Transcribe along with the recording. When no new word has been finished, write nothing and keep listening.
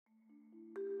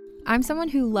I'm someone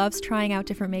who loves trying out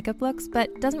different makeup looks,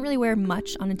 but doesn't really wear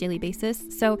much on a daily basis,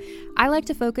 so I like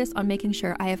to focus on making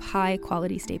sure I have high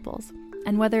quality staples.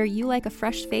 And whether you like a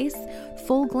fresh face,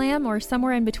 full glam, or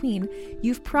somewhere in between,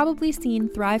 you've probably seen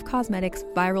Thrive Cosmetics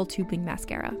Viral Tubing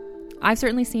Mascara. I've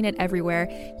certainly seen it everywhere.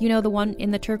 You know, the one in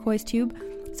the turquoise tube?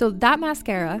 So that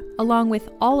mascara, along with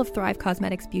all of Thrive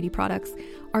Cosmetics beauty products,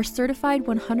 are certified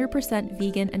 100%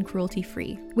 vegan and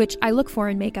cruelty-free, which I look for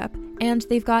in makeup, and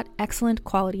they've got excellent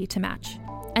quality to match.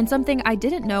 And something I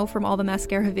didn't know from all the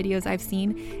mascara videos I've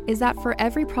seen is that for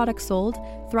every product sold,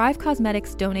 Thrive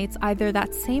Cosmetics donates either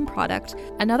that same product,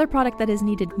 another product that is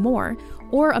needed more,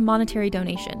 or a monetary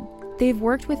donation. They've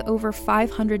worked with over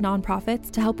 500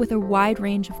 nonprofits to help with a wide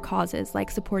range of causes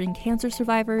like supporting cancer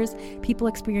survivors, people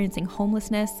experiencing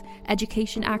homelessness,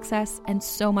 education access, and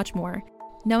so much more.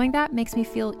 Knowing that makes me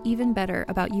feel even better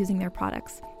about using their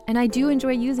products. And I do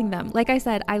enjoy using them. Like I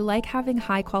said, I like having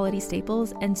high quality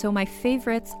staples, and so my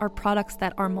favorites are products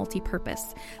that are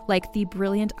multi-purpose, like the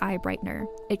Brilliant Eye Brightener.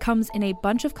 It comes in a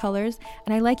bunch of colors,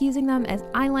 and I like using them as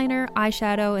eyeliner,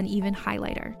 eyeshadow, and even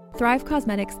highlighter. Thrive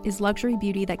Cosmetics is luxury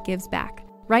beauty that gives back.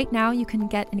 Right now, you can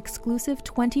get an exclusive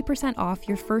 20% off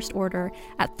your first order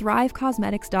at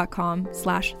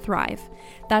thrivecosmetics.com/thrive.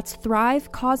 That's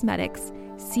Thrive Cosmetics,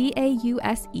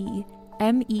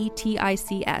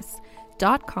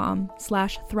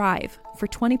 CAUSEMETICS.com/thrive for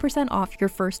 20% off your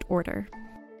first order.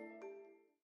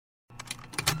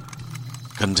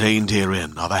 Contained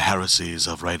herein are the heresies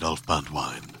of Radolf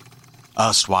Burntwine,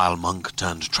 erstwhile monk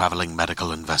turned traveling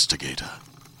medical investigator.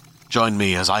 Join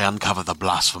me as I uncover the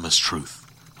blasphemous truth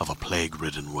of a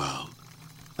plague-ridden world,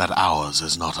 that ours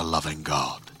is not a loving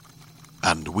God,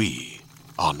 and we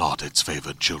are not its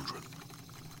favored children.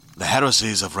 The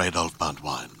Heresies of Radolf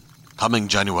Burntwine, coming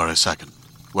January 2nd,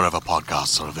 wherever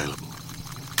podcasts are available.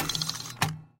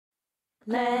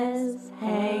 Let's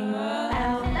hang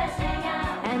out. Let's hang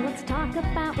out. And let's talk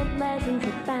about what lesbians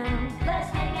have found. Let's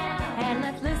hang out. And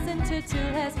let's listen to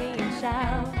two lesbians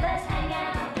shout. Let's hang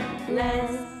out.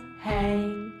 Let's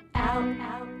hang out.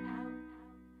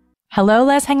 Hello,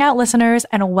 Let's Hang Out listeners,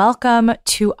 and welcome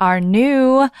to our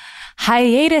new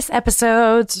hiatus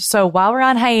episodes. So while we're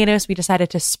on hiatus, we decided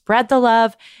to spread the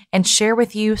love and share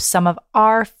with you some of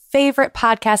our favorite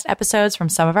podcast episodes from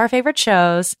some of our favorite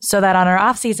shows, so that on our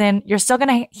off season, you're still going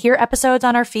to hear episodes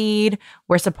on our feed.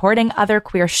 We're supporting other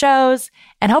queer shows,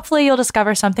 and hopefully you'll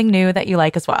discover something new that you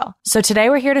like as well. So today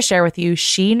we're here to share with you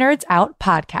She Nerds Out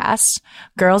podcast,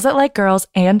 girls that like girls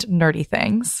and nerdy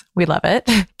things. We love it.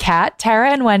 Kat,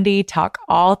 Tara, and Wendy talk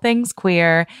all things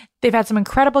queer. They've had some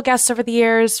incredible guests over the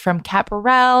years, from Kat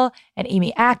Burrell and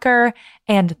Amy Acker,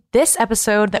 and this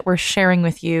episode that we're sharing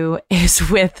with you is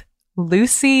with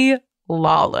Lucy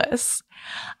Lawless.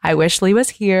 I wish Lee was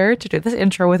here to do this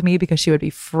intro with me because she would be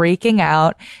freaking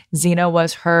out. Xena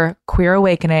was her queer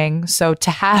awakening. So to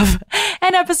have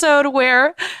an episode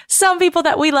where some people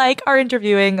that we like are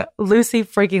interviewing Lucy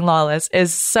freaking Lawless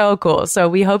is so cool. So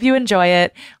we hope you enjoy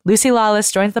it. Lucy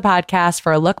Lawless joins the podcast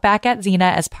for a look back at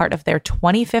Xena as part of their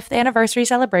 25th anniversary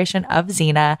celebration of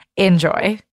Xena.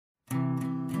 Enjoy.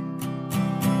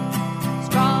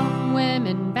 Strong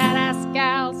women, badass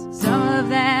gals. Some of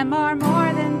them are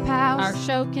more than pals. Our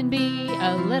show can be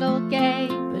a little gay,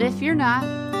 but if you're not,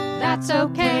 that's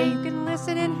okay. You can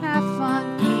listen and have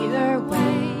fun either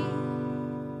way.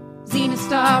 Xena,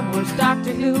 Star Wars,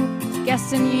 Doctor Who,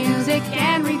 guests and music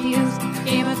and reviews.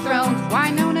 Game of Thrones,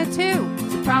 Winona too.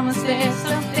 We promise there's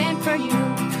something for you.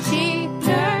 She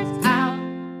nerds out.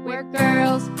 We're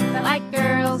girls that like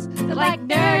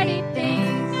nerdy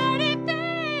things.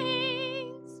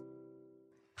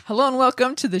 Hello and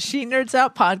welcome to the She Nerds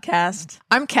Out podcast.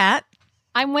 I'm Kat.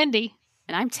 I'm Wendy.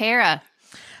 And I'm Tara.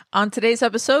 On today's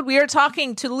episode, we are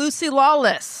talking to Lucy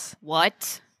Lawless.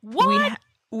 What?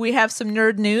 We have some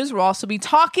nerd news. We'll also be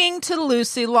talking to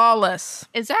Lucy Lawless.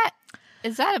 Is that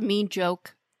a mean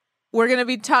joke? We're going to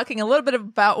be talking a little bit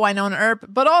about Winona Earp,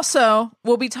 but also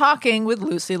we'll be talking with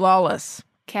Lucy Lawless.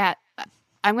 Kat,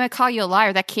 I'm going to call you a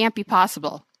liar. That can't be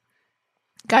possible.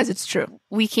 Guys, it's true.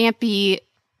 We can't be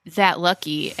that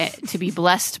lucky to be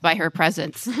blessed by her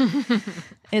presence.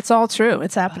 It's all true.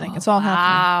 It's happening. It's all happening.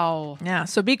 Wow. Yeah,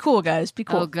 so be cool, guys. Be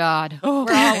cool. Oh, God. Oh.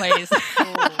 We're always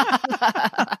cool.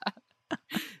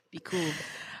 Be cool.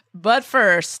 But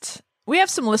first, we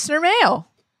have some listener mail.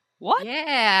 What?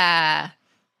 Yeah.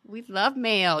 We love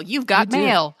mail. You've got We do.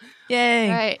 mail.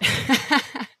 Yay. Right.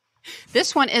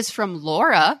 This one is from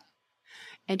Laura.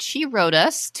 And she wrote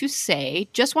us to say,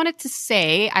 just wanted to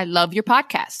say, I love your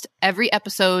podcast. Every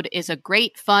episode is a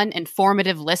great, fun,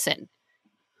 informative listen.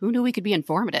 Who knew we could be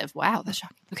informative? Wow, that's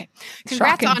shocking. Okay.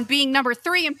 Congrats on being number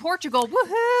 3 in Portugal.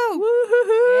 Woohoo!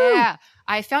 Woo-hoo-hoo. Yeah.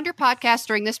 I found your podcast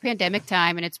during this pandemic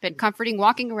time, and it's been comforting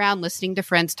walking around listening to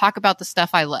friends talk about the stuff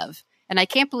I love. And I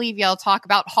can't believe y'all talk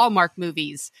about Hallmark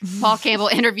movies. Paul Campbell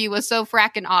interview was so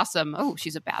frackin' awesome. Oh,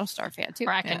 she's a Battlestar fan too.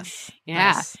 Frackin'. Yes.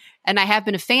 Yeah. Nice. And I have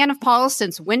been a fan of Paul's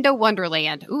since Window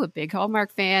Wonderland. Ooh, a big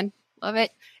Hallmark fan. Love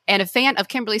it. And a fan of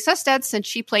Kimberly Sustad since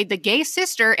she played the gay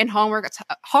sister in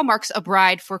Hallmark's A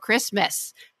Bride for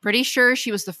Christmas. Pretty sure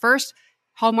she was the first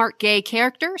Hallmark gay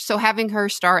character, so having her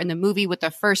star in the movie with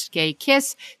the first gay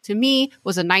kiss, to me,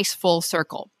 was a nice full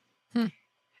circle.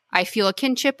 I feel a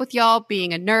kinship with y'all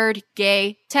being a nerd,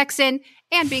 gay, Texan,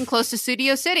 and being close to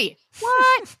Studio City.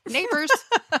 What? Neighbors.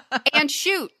 And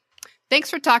shoot. Thanks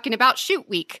for talking about Shoot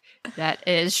Week. That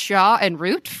is Shaw and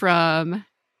Root from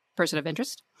Person of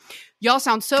Interest. Y'all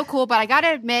sound so cool, but I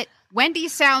gotta admit, Wendy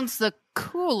sounds the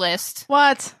coolest.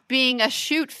 What? Being a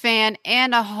Shoot fan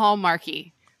and a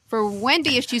Hallmarkie. For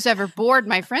Wendy, if she's ever bored,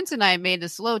 my friends and I made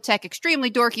this low-tech,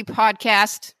 extremely dorky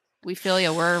podcast. We feel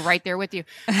you. We're right there with you.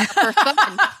 For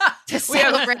fun to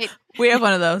celebrate. We have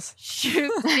one of those.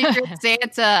 Shoot Secret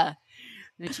Santa.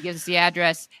 And then she gives us the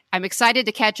address. I'm excited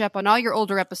to catch up on all your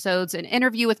older episodes. An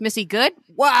interview with Missy Good.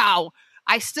 Wow.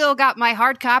 I still got my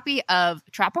hard copy of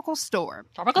Tropical Storm.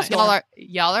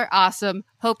 Y'all are awesome.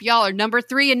 Hope y'all are number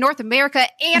 3 in North America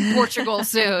and Portugal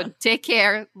soon. Take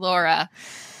care, Laura.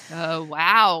 Oh,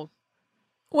 wow.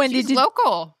 Wendy, She's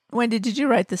local. Wendy, did you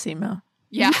write this email?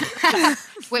 Yeah.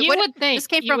 Wait, You would think. This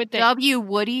came You from would think. W.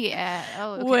 Woody.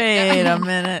 Okay. Wait a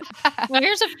minute. Well,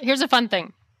 here's a fun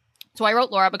thing. So I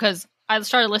wrote Laura because I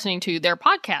started listening to their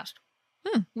podcast,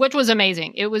 which was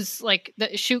amazing. It was like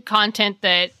the Shoot content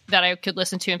that I could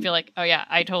listen to and feel like, oh yeah,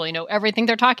 I totally know everything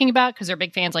they're talking about because they're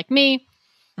big fans like me.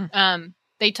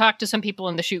 They talked to some people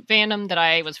in the Shoot fandom that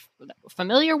I was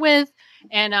familiar with,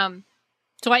 and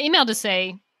so I emailed to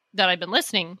say that I'd been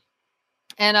listening,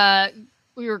 and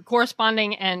we were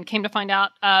corresponding and came to find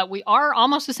out we are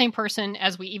almost the same person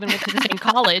as we even went to the same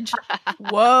college.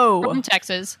 Whoa. From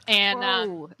Texas. And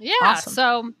yeah, Awesome.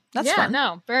 so That's fun.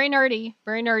 no, very nerdy,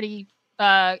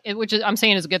 which is, I'm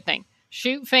saying is a good thing.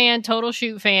 Shoot fan, total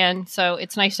Shoot fan. So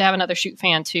it's nice to have another Shoot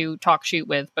fan to talk Shoot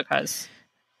with because,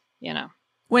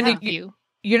 Wendy,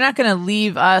 you're not going to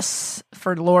leave us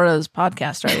for Laura's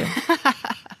podcast, are you?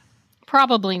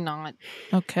 probably not.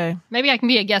 Okay. Maybe I can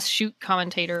be a guest Shoot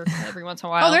commentator every once in a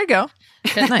while. Oh, there you go.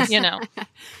 Nice. And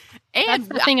That's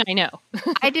the thing I know.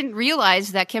 I didn't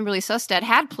realize that Kimberly Sustad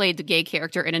had played the gay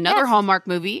character in another Hallmark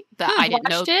movie that I didn't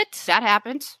know Watched it. that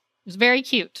happened. It was very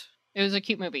cute. It was a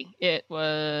cute movie. It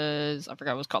was, I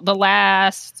forgot what it was called. The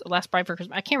Last Bride for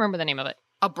Christmas. I can't remember the name of it.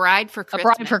 A Bride for A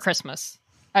Christmas. Bride for Christmas.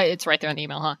 It's right there in the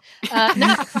email, huh?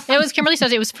 No, it was Kimberly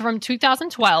says it was from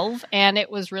 2012, and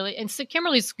it was really. And so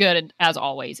Kimberly's good as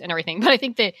always and everything, but I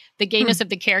think the gayness of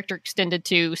the character extended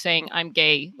to saying I'm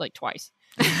gay like twice,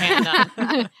 and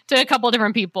to a couple of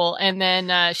different people, and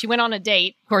then she went on a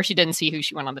date. Of course, she didn't see who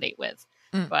she went on the date with,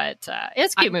 but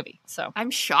it's a cute movie. So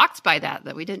I'm shocked by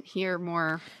that we didn't hear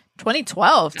more.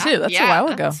 2012, too. That's a while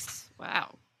ago.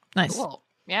 Wow. Nice. Cool.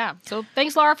 yeah. So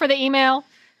thanks, Laura, for the email,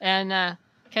 and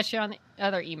catch you on the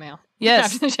other email.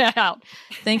 Yes. Shout out.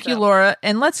 Thank you, Laura.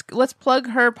 And let's plug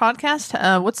her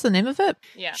podcast. What's the name of it?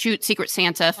 Yeah. Shoot Secret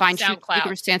Santa. Find Shoot SoundCloud.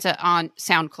 Secret Santa on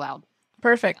SoundCloud.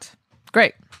 Perfect.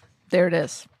 Great. There it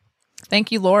is.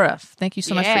 Thank you, Laura. Thank you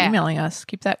so much for Yeah. emailing us.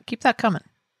 Keep that coming.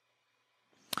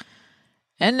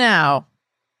 And now,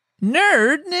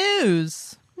 nerd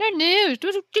news. Nerd news.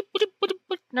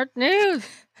 Nerd news.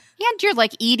 And you're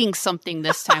like eating something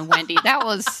this time, Wendy. That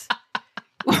was.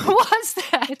 What was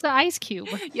that? It's an ice cube.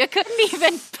 You couldn't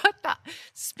even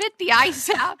spit the ice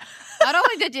out. Not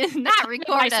only did you not My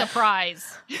record it,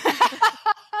 surprise.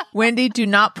 Wendy, do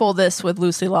not pull this with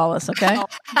Lucy Lawless, okay? Oh,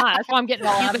 that's why I'm getting it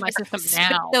all out of my system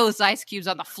spit now. those ice cubes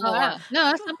on the floor. No,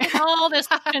 let's not get all this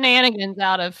shenanigans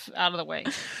out of the way.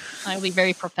 I'll be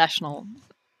very professional.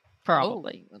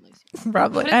 Probably. At least.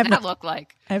 Probably. What does I have, that no, look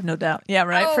like? I have no doubt. Yeah,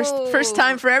 right? Oh. First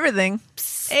time for everything.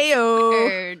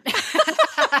 Ayo. Nerd.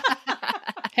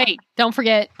 Hey, don't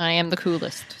forget, I am the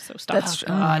coolest. So stop. That's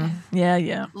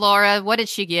yeah. Laura, what did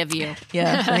she give you?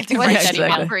 Yeah. What yeah, did she exactly.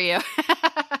 have for you?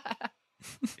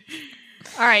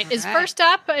 All right. First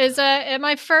up is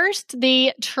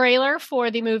the trailer for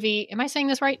the movie. Am I saying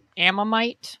this right?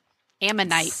 Ammonite.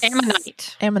 Ammonite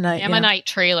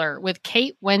trailer with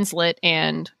Kate Winslet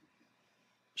and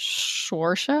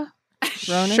Saoirse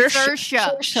Ronan.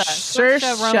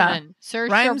 Saoirse. Ronan.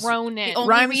 Rhymes- Saoirse Ronan.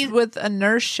 Rhymes with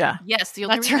inertia. Yes, the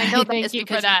only That's reason I know right. that Thank is you for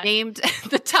because that. you named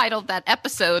the title of that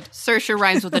episode, Saoirse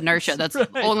Rhymes with Inertia. That's the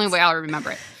only way I'll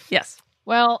remember it. Yes.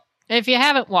 Well, If you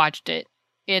haven't watched it,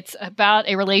 it's about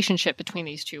a relationship between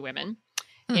these two women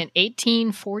in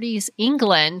 1840s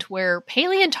England, where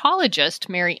paleontologist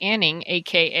Mary Anning,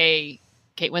 a.k.a.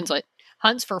 Kate Winslet,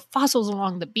 hunts for fossils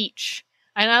along the beach.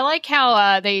 And I like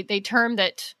how they term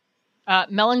that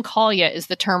melancholia is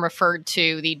the term referred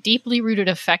to the deeply rooted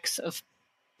effects of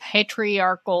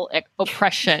patriarchal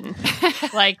oppression.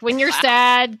 Like when you're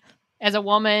sad as a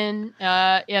woman,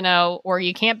 or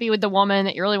you can't be with the woman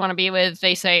that you really want to be with,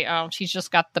 they say, oh, she's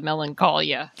just got the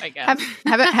melancholia, I guess.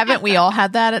 Haven't we all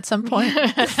had that at some point?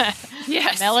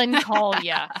 Yes.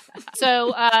 Melancholia.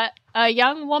 So a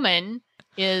young woman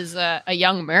is a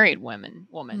young married woman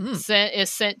is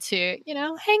sent to,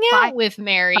 hang out with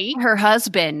Mary. Her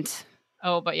husband.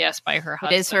 Oh, but yes, by her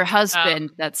husband. It is her husband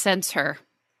that sends her.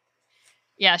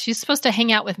 Yeah, she's supposed to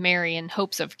hang out with Mary in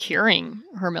hopes of curing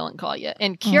her melancholia.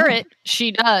 And cure it,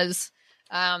 she does.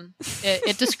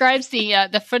 It describes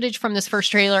the footage from this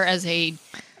first trailer as a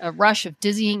rush of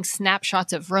dizzying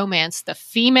snapshots of romance, the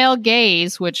female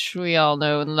gaze, which we all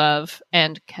know and love,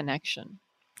 and connection.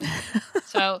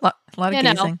 So, a lot of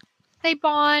gazing. They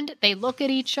bond, they look at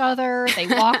each other, they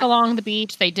walk along the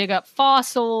beach, they dig up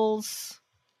fossils,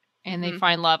 and they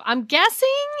find love. I'm guessing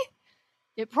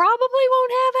it probably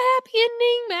won't have a happy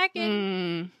ending back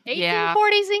in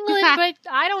 1840s England, but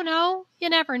I don't know. You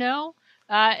never know.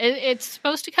 It's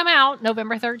supposed to come out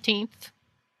November 13th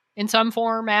in some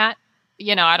format.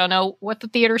 I don't know what the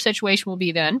theater situation will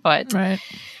be then, but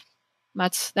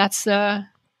that's the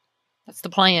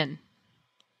plan.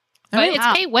 But it's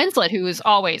Kate Winslet, who is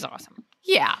always awesome.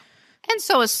 Yeah. And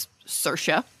so is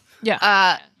Saoirse.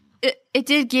 Yeah. It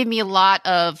did give me a lot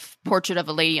of Portrait of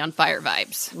a Lady on Fire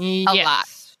vibes. A lot.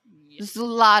 There's a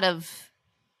lot of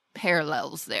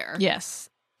parallels there. Yes.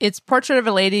 It's Portrait of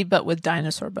a Lady, but with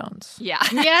dinosaur bones. Yeah.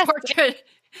 Yes.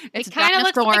 It kind of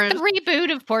looks like the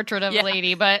reboot of Portrait of a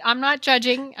Lady, but I'm not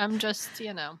judging. I'm just,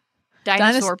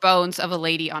 Dinosaur bones of a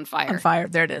lady on fire. On fire.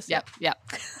 There it is. Yep.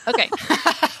 Okay.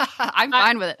 I'm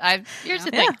fine with it. Here's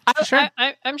the thing.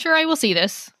 I'm sure I will see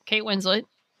this. Kate Winslet,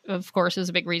 of course, is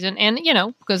a big reason. And,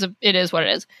 because it is what it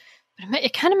is. But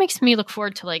it kind of makes me look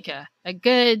forward to like a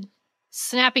good,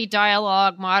 snappy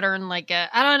dialogue, modern, like a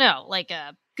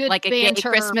good like a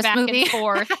banter gay Christmas back movie? and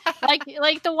forth.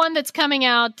 like the one that's coming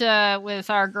out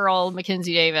with our girl,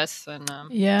 Mackenzie Davis. And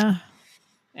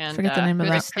and forget the name of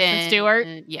that. Kristen Stewart.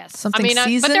 Yes. Something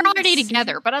but they're already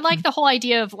together. But I like the whole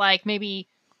idea of like maybe,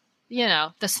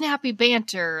 the snappy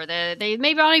banter. They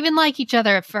maybe don't even like each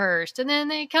other at first, and then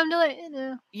they come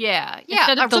to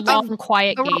instead of the long,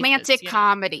 quiet, a romantic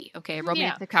comedy. Okay,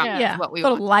 romantic comedy is what we a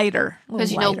little want. lighter,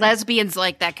 because lesbians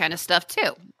like that kind of stuff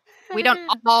too. We don't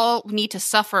all need to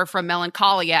suffer from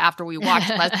melancholia after we watch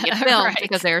lesbian films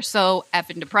because they're so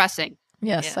effing depressing.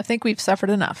 Yes, I think we've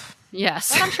suffered enough.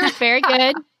 Yes. But I'm sure it's very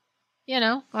good.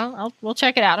 We'll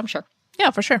check it out, I'm sure. Yeah,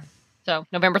 for sure. So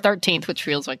November 13th, which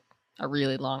feels like a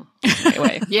really long way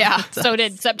away. Yeah. So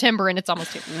did September, and it's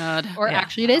almost here.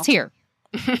 Actually, it is here.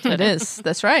 It is.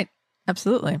 That's right.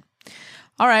 Absolutely.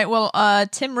 All right. Well,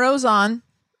 Tim Rozon,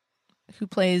 who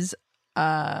plays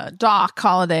Doc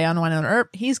Holliday on Winona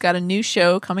Earp, he's got a new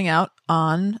show coming out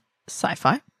on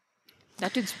Sci-Fi.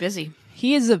 That dude's busy.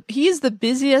 He is the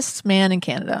busiest man in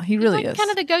Canada. He really is.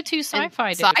 Kind of the go-to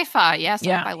sci-fi dude. Sci-fi, yes.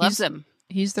 Yeah, I love him.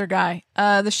 He's their guy.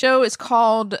 The show is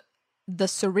called The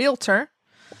Surrealtor,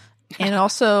 and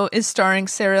also is starring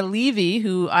Sarah Levy,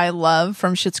 who I love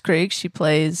from Schitt's Creek. She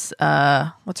plays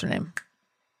what's her name?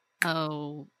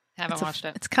 Oh, haven't watched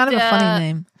it. It's kind of a funny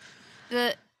name.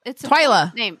 It's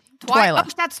Twyla. Name Twyla. Oh,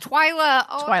 that's Twyla.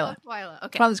 Oh, Twyla. Twyla.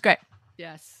 Okay. Twyla's great.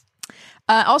 Yes.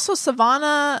 Also,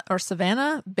 Savannah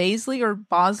Baisley or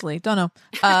Bosley, don't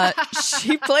know.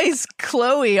 She plays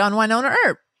Chloe on Winona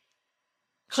Earp.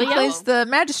 She plays the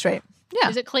magistrate. Yeah.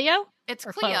 Is it Cleo? It's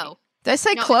or Cleo. Chloe? Did I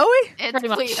say Chloe? It's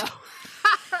Cleo.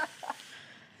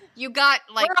 You got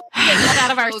we're all getting that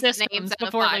out of our systems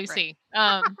before Lucy.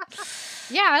 Yeah,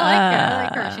 I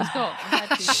like her. She's cool. I'm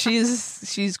glad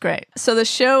she's great. So the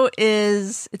show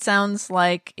it sounds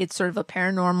like it's sort of a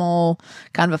paranormal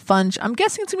kind of a fun. I'm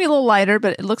guessing it's gonna be a little lighter,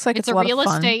 but it looks like it's a lot of fun.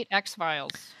 Real estate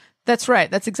X-Files. That's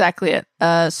right. That's exactly it.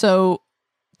 So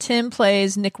Tim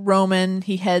plays Nick Roman.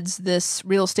 He heads this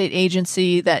real estate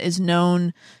agency that is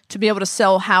known to be able to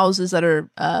sell houses that are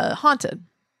haunted.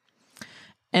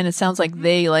 And it sounds like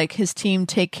his team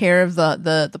take care of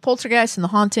the poltergeist and the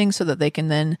haunting so that they can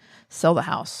then sell the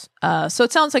house. So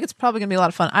it sounds like it's probably going to be a lot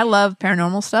of fun. I love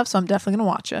paranormal stuff, so I'm definitely going to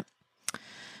watch it.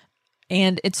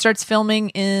 And it starts filming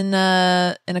in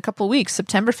a couple of weeks,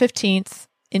 September 15th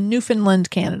in Newfoundland,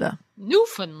 Canada.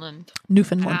 Newfoundland.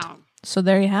 Wow. So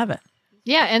there you have it.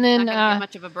 Yeah, and then not gonna get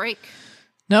much of a break.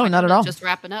 No, not at all. Just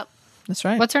wrapping up. That's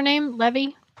right. What's her name?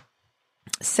 Levy?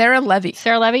 Sarah Levy.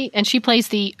 Sarah Levy. And she plays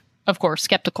the, of course,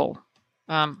 skeptical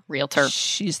realtor.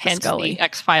 She's the Hence Scully. the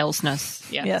X-Files-ness.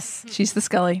 Yeah. Yes, she's the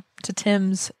Scully to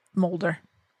Tim's Mulder.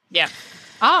 Yeah.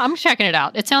 I'm checking it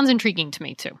out. It sounds intriguing to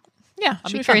me, too. Yeah, I'll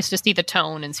should be fun. curious to see the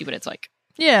tone and see what it's like.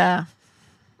 Yeah,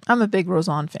 I'm a big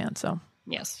Roseanne fan, so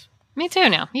Yes. Me too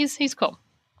now. He's cool.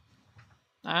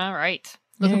 All right.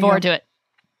 There Looking you forward go. to it.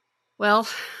 Well,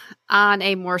 on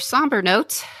a more somber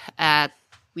note,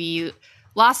 we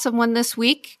lost someone this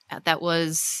week that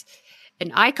was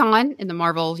an icon in the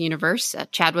Marvel Universe.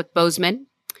 Chadwick Boseman,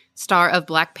 star of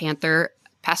Black Panther,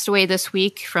 passed away this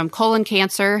week from colon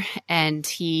cancer, and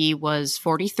he was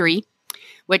 43,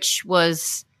 which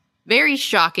was very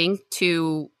shocking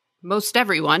to most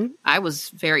everyone. I was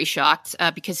very shocked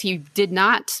because he did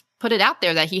not put it out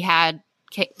there that he had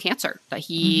cancer, that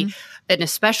he, and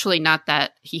especially not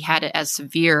that he had it as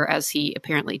severe as he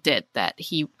apparently did, that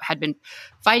he had been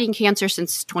fighting cancer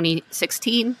since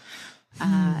 2016.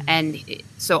 And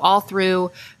so all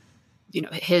through,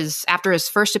 after his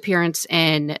first appearance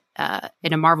in a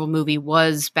Marvel movie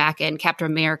was back in Captain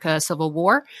America: Civil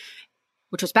War,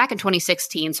 which was back in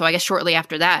 2016. So I guess shortly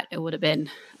after that, it would have been,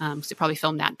 because he probably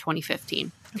filmed that in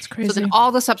 2015. that's crazy. So then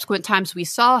all the subsequent times we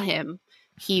saw him,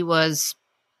 he was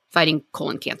fighting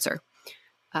colon cancer.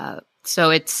 So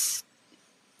it's,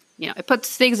 it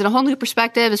puts things in a whole new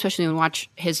perspective, especially when you watch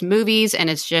his movies, and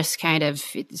it's just kind of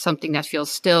something that feels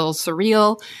still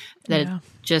surreal, that Yeah. it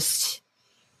just,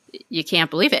 you can't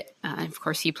believe it. Of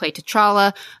course, he played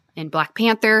T'Challa in Black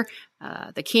Panther,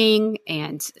 The King,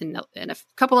 and in a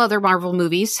couple other Marvel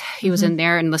movies. He was in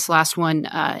there in this last one,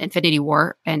 Infinity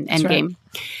War and That's right. Endgame.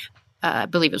 I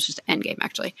believe it was just Endgame,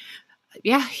 actually.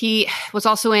 Yeah, he was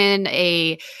also in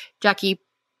a Jackie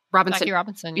Robinson. Jackie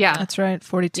Robinson. Yeah. That's right.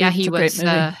 42. Yeah, It's he a great was,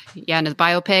 movie. in his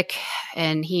biopic,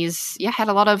 and he's, had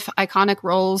a lot of iconic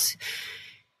roles.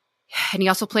 And he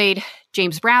also played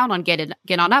James Brown on Get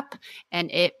On Up,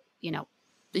 and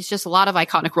it's just a lot of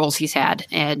iconic roles he's had,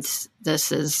 and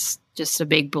this is just a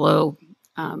big blow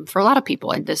for a lot of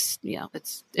people. And this,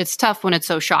 it's tough when it's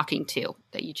so shocking too,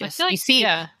 that you just, feel like- you see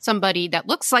yeah. somebody that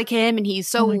looks like him, and he's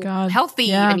Oh so my God. healthy,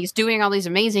 Yeah. and he's doing all these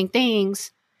amazing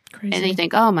things. Crazy. And they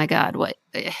think, oh my God,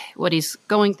 what he's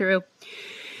going through.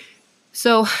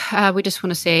 So we just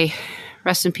want to say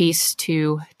rest in peace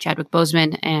to Chadwick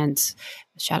Boseman, and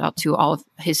shout out to all of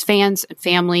his fans and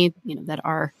family, that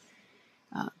are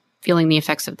feeling the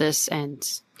effects of this. And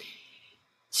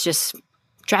it's just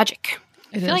tragic.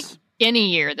 I feel like any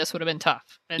year this would have been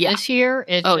tough. And Yeah. this year,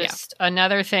 it's Oh, yeah. just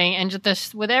another thing. And just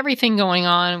this, with everything going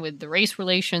on with the race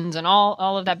relations and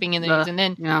all of that being in the news. And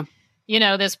then,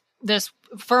 Yeah. this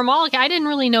for Malik, I didn't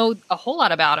really know a whole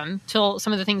lot about him till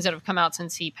some of the things that have come out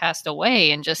since he passed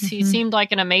away. And just he seemed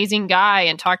like an amazing guy,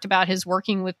 and talked about his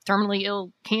working with terminally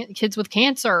ill kids with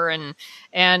cancer, and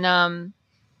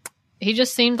he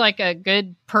just seemed like a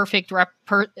good, perfect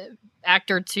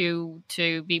actor to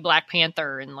be Black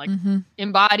Panther, and like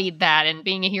embodied that, and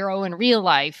being a hero in real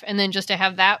life, and then just to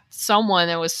have that someone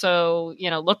that was so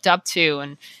looked up to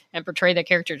and portray that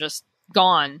character just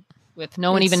gone, with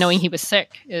no one even knowing he was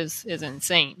sick is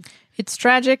insane. It's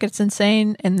tragic. It's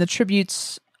insane. And the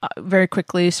tributes very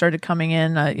quickly started coming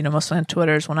in, mostly on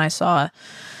Twitter is when I saw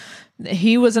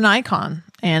he was an icon,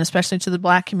 and especially to the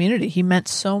Black community. He meant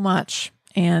so much.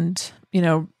 And,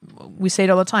 we say it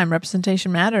all the time,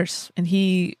 representation matters. And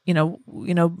he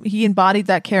embodied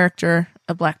that character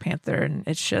of Black Panther. And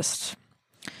it's just,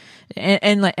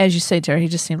 and like, as you say, Terry, he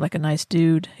just seemed like a nice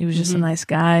dude. He was just a nice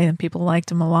guy, and people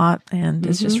liked him a lot. And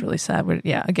it's just really sad.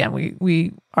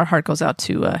 Our heart goes out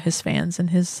to his fans and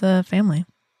his family.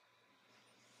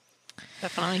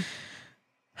 Definitely.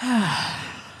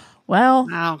 Well,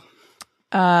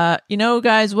 Wow.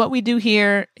 guys, what we do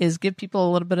here is give people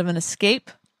a little bit of an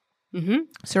escape.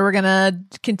 So we're going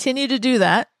to continue to do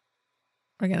that.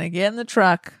 We're going to get in the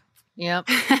truck, Yep.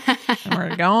 and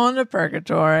we're going to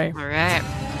purgatory. All right.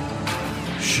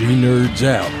 She Nerds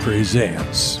Out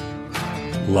presents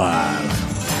Live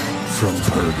from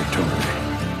Purgatory.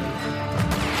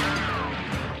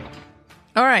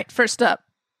 All right, first up,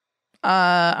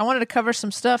 I wanted to cover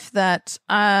some stuff that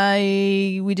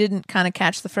we didn't kind of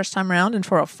catch the first time around in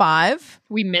 405.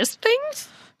 We missed things?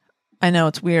 I know,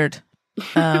 it's weird.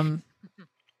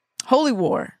 Holy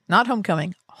War, not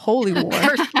Homecoming. Holy War,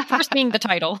 First being the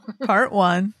title. Part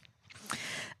 1.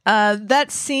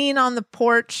 That scene on the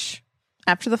porch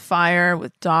after the fire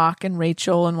with Doc and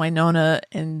Rachel and Winona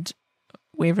and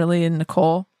Waverly and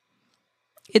Nicole.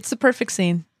 It's the perfect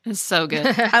scene. It's so good.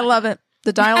 I love it.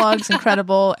 The dialogue's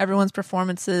incredible. Everyone's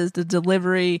performances, the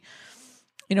delivery.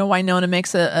 Winona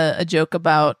makes a joke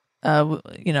about,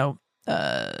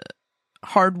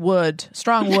 hard wood,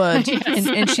 strong wood.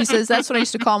 And she says, that's what I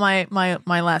used to call my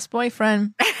last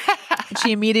boyfriend. And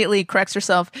she immediately corrects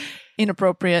herself.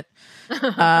 Inappropriate.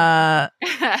 And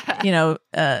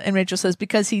Rachel says,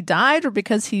 because he died or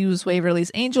because he was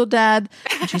Waverly's angel dad?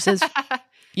 And she says,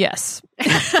 yes.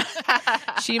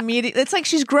 She immediately, it's like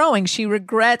she's growing. She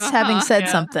regrets having said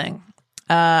something.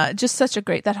 Just such a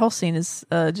great, that whole scene is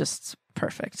just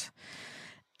perfect.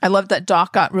 I love that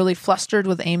Doc got really flustered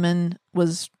with Eamon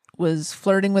was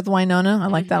flirting with Winona. I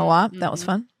like that a lot. That was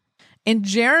fun. And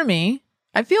Jeremy,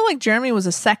 I feel like Jeremy was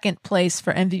a second place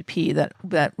for MVP.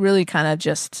 That really kind of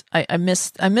just I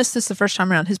missed this the first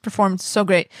time around. His performance is so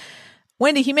great.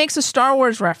 Wendy, he makes a Star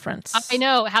Wars reference. I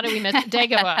know. How do we miss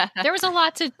Dagobah? There was a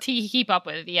lot to keep up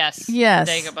with. Yes. The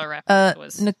Dagobah reference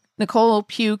was. Nicole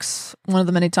pukes one of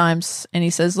the many times, and he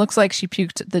says, "Looks like she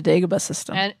puked the Dagobah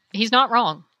system." And he's not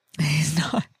wrong. He's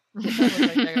not.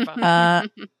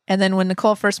 And then when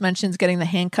Nicole first mentions getting the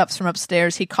handcuffs from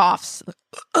upstairs, he coughs.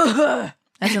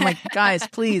 As in, like, guys,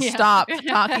 please stop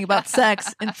talking about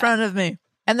sex in front of me.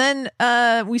 And then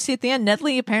we see at the end,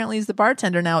 Nedley apparently is the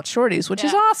bartender now at Shorty's, which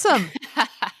is awesome.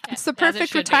 It's the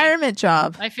perfect retirement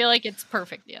job. I feel like it's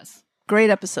perfect, yes. Great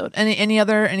episode.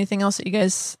 Anything else that you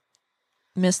guys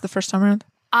missed the first time around?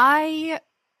 I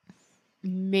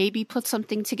maybe put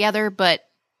something together, but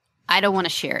I don't want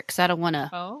to share it because I don't want to.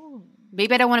 Oh.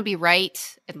 Maybe I don't want to be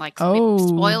right and maybe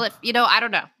spoil it. I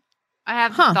don't know. I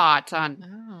have thoughts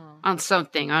on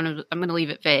something. I'm going to leave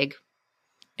it vague.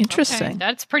 Interesting. Okay.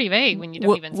 That's pretty vague when you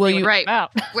don't even say what it's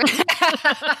about.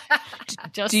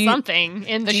 Just something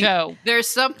in the show. There's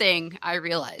something I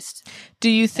realized. Do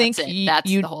you think that's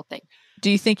the whole thing?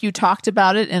 Do you think you talked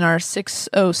about it in our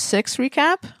 606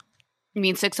 recap? You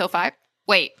mean 605?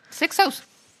 Wait, 60.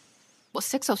 Well,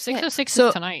 606. 606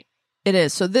 is tonight. It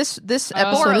is. So this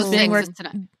episode is being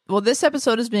this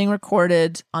episode is being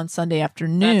recorded on Sunday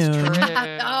afternoon. That's true.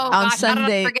 On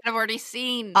Sunday, I've already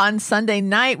seen. On Sunday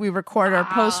night, we record our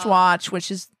post watch,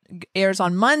 which airs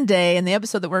on Monday, and the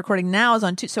episode that we're recording now is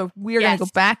on Tuesday. So we are going to go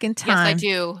back in time. Yes, I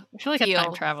do. I feel like a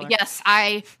time traveler. Yes,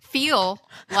 I feel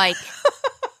like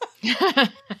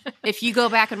if you go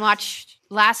back and watch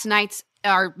last night's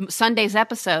or Sunday's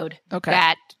episode,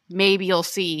 that maybe you'll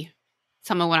see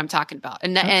some of what I'm talking about,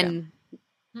 and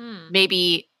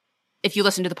maybe if you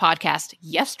listen to the podcast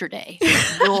yesterday,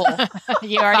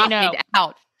 you already know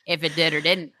out if it did or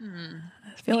didn't.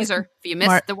 I feel if you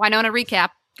missed the Winona recap,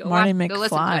 go listen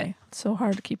to it. It's so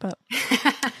hard to keep up.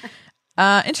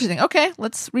 Interesting. Okay,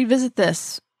 let's revisit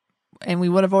this. And we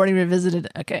would have already revisited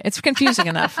it. Okay, it's confusing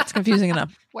enough.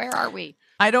 Where are we?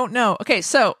 I don't know. Okay,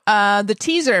 so the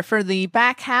teaser for the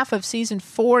back half of season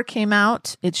 4 came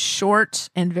out. It's short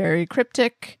and very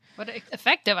cryptic. But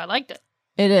effective. I liked it.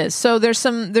 It is. So there's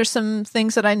some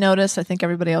things that I noticed. I think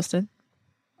everybody else did.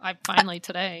 I finally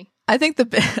today. I think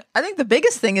the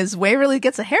biggest thing is Waverly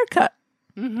gets a haircut.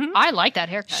 Mm-hmm. I like that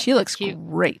haircut. She looks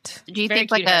great. Do you think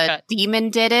like a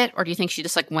demon did it, or do you think she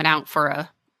just like went out to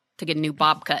get a new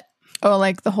bob cut? Oh,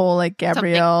 like the whole like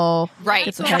Gabrielle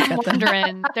gets a haircut. I'm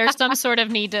wondering, there's some sort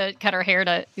of need to cut her hair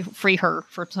to free her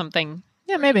for something.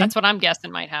 Yeah, maybe. That's what I'm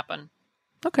guessing might happen.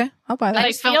 Okay, I'll buy that. But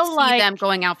I feel like them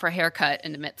going out for a haircut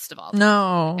in the midst of all this.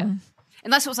 No. Yeah.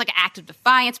 Unless it was like an act of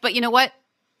defiance. But you know what?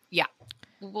 Yeah,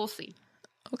 we'll see.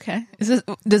 Okay.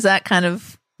 Does that kind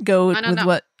of go with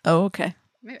what? Oh, okay.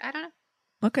 I don't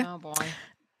know. Okay. Oh boy.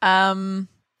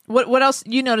 What else?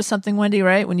 You noticed something, Wendy,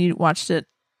 right? When you watched it.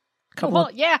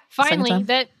 Finally,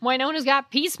 that Winona's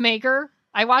got Peacemaker.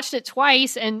 I watched it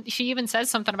twice, and she even says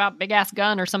something about big ass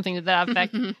gun or something to that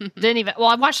effect.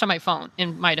 I watched on my phone.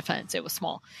 In my defense, it was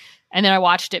small, and then I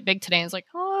watched it big today, and it's like,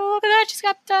 oh, look at that, she's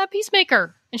got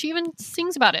Peacemaker, and she even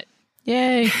sings about it.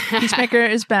 Yay! Peacemaker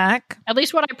is back. At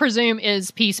least what I presume is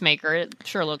Peacemaker. It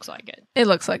sure looks like it. It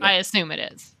looks like it. I assume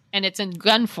it is, and it's in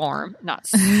gun form, not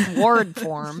sword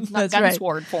form, not gun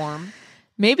sword form.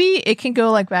 Maybe it can go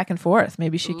like back and forth.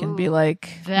 Maybe she can be like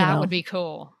that would be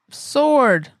cool.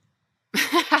 Sword.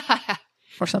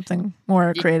 Or something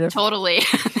more creative. Totally.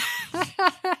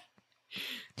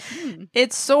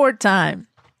 It's sword time.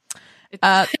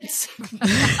 It's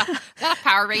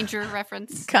Power Ranger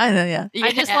reference. Kind of, yeah.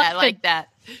 I like that.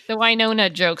 The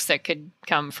Winona jokes that could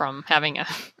come from having a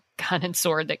gun and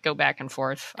sword that go back and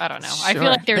forth. I don't know. Sure. I feel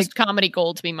like there's comedy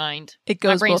gold to be mined. It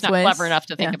goes My brain's both not ways. clever enough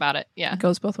to think about it. Yeah. It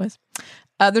goes both ways.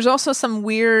 There's also some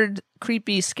weird,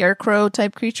 creepy scarecrow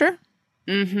type creature.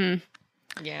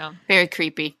 Mm-hmm. Yeah. Very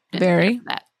creepy. Very.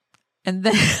 That. And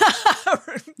then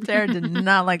Sarah did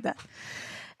not like that.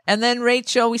 And then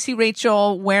we see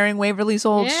Rachel wearing Waverly's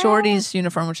old Shorty's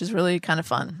uniform, which is really kind of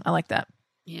fun. I like that.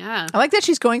 Yeah. I like that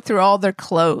she's going through all their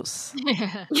clothes.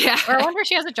 Yeah. Or I wonder if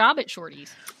she has a job at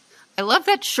Shorty's. I love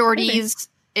that Shorty's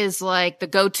is like the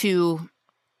go-to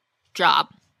job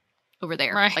over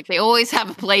there. Right. Like they always have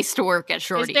a place to work at Is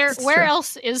Shorty's. there, where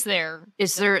else is there?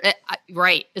 Is there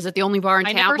right? Is it the only bar in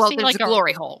I town? never Well, see, there's like, a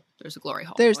glory hole. There's a glory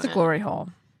hole. There's the glory hole.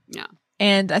 Yeah.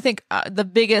 And I think the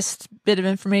biggest bit of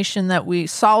information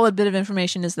solid bit of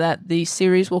information is that the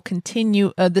series will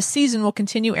continue, the season will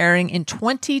continue airing in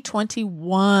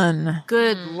 2021.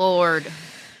 Good Lord.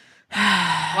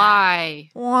 Why?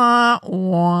 Wah,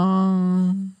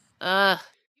 wah. Ugh.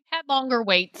 Had longer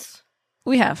waits.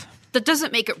 We have. That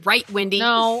doesn't make it right, Wendy.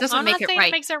 No, doesn't I'm make not it saying right.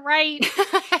 it makes it right.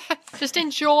 Just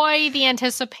enjoy the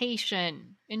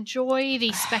anticipation. Enjoy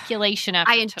the speculation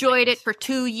after I enjoyed tonight. it for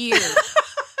 2 years.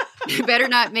 You better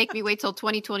not make me wait till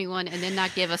 2021 and then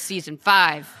not give us season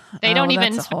 5. They don't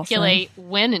even that's a whole speculate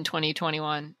when in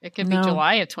 2021. It could be No.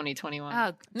 July of 2021.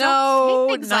 Oh, No, don't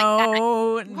say things like that. no,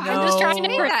 Why no. I'm just trying to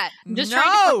say that. I'm just No.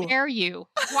 trying to prepare you.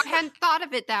 Well, I hadn't thought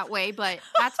of it that way, but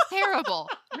that's terrible.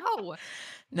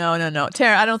 No. No.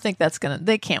 Tara, I don't think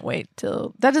they can't wait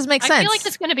till, that doesn't make sense. I feel like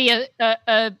it's going to be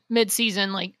a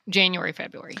mid-season, like January,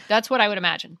 February. That's what I would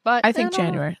imagine. But I think don't know.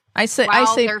 January. I say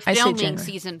They're I say filming January.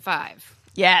 season 5.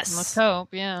 Yes. Let's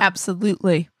hope. Yeah.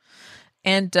 Absolutely.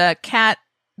 And Kat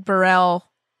Burrell,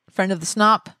 friend of the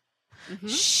Snop,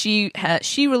 she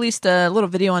released a little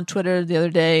video on Twitter the other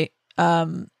day,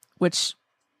 which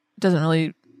doesn't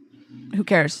really, who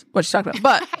cares what she's talking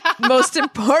about? But most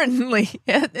importantly,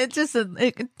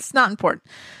 it's not important.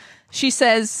 She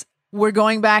says we're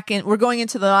going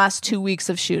into the last 2 weeks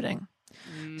of shooting.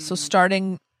 So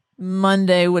starting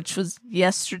Monday, which was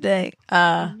yesterday,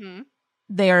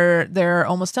 they're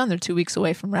almost done. They're 2 weeks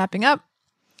away from wrapping up.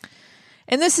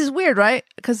 And this is weird, right?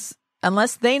 Because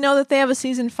unless they know that they have a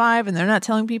season 5 and they're not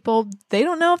telling people, they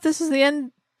don't know if this is the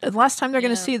end, the last time they're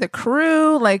going to see the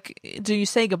crew. Like, do you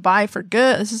say goodbye for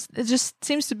good? It just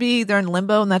seems to be they're in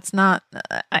limbo, and that's not.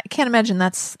 I can't imagine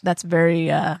that's very.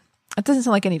 It doesn't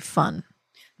sound like any fun.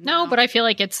 No, but I feel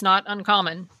like it's not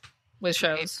uncommon with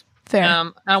shows.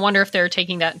 Fair. I wonder if they're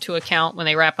taking that into account when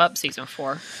they wrap up season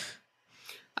 4.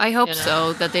 I hope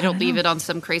so, that they don't leave it on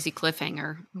some crazy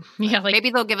cliffhanger. Yeah, like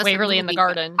maybe they'll give us Waverly a in the movie,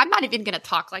 Garden. but I'm not even going to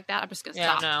talk like that. I'm just going to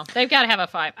Yeah, stop. no, they've got to have a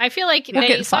 5. I feel like You'll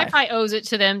get a 5. Sci-Fi owes it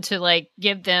to them to like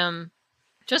give them,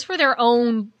 just for their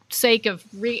own sake of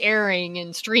re-airing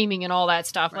and streaming and all that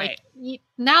stuff. Right. Like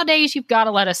nowadays, you've got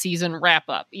to let a season wrap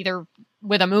up, either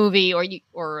with a movie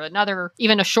or another,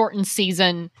 even a shortened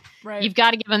season. Right. You've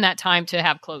got to give them that time to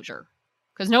have closure.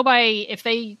 Because nobody, if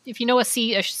you know a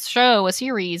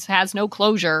series has no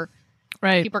closure,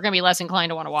 Right. people are going to be less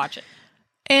inclined to want to watch it.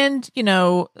 And,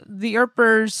 the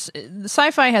Earpers, the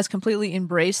Sci-Fi has completely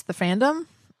embraced the fandom.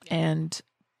 And,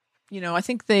 I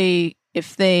think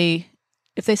if they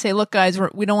say, look, guys,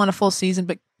 we don't want a full season,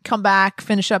 but come back,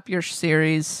 finish up your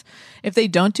series. If they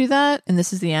don't do that, and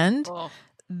this is the end,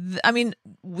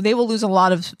 they will lose a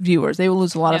lot of viewers. They will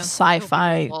lose a lot of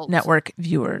Sci-Fi network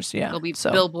viewers. Yeah. There'll be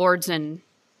billboards in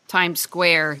Times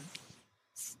Square.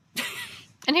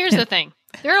 And here's the thing.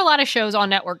 There are a lot of shows on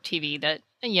network TV that,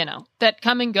 that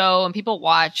come and go and people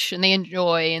watch and they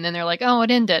enjoy. And then they're like, oh,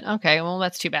 it ended. Okay, well,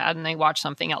 that's too bad. And they watch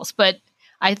something else. But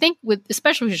I think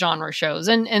especially with genre shows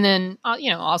and then,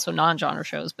 also non-genre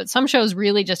shows, but some shows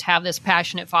really just have this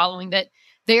passionate following that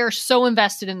they are so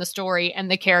invested in the story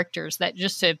and the characters that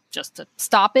just to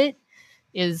stop it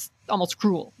is almost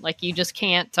cruel. Like you just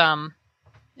can't,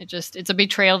 it's a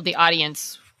betrayal of the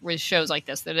audience with shows like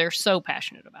this that they're so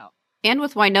passionate about. And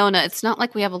with Winona, it's not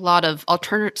like we have a lot of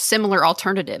similar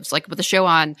alternatives, like with a show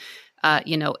on,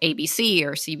 ABC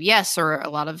or CBS or a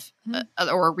lot of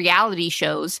or reality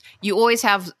shows. You always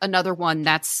have another one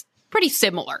that's pretty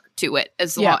similar to it,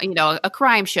 a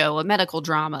crime show, a medical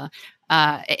drama.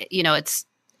 It's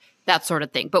that sort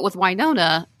of thing. But with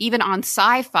Winona, even on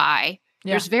Sci-Fi,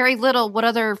 there's very little. What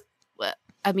other?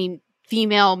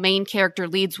 Female main character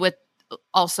leads with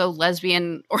also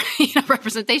lesbian or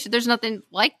representation. There's nothing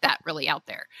like that really out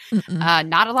there.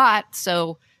 Not a lot.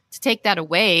 So to take that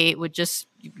away, it would just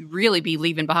really be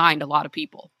leaving behind a lot of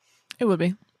people. It would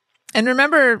be. And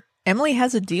remember, Emily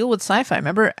has a deal with Sci-Fi.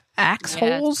 Remember Axe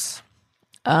Holes?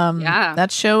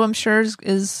 That show I'm sure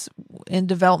is in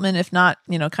development, if not,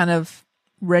 kind of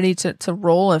ready to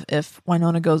roll if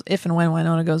and when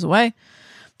Winona goes away.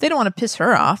 They don't want to piss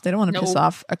her off. They don't want to piss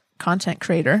off a content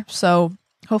creator. So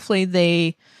hopefully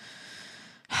we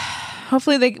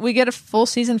get a full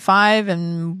season 5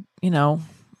 and,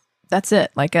 that's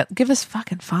it. Like, give us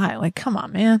fucking 5. Like, come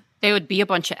on, man. They would be a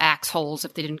bunch of axe holes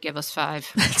if they didn't give us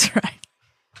 5. That's right.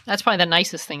 That's probably the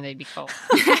nicest thing they'd be called.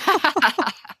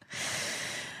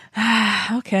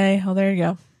 Okay. Well, there you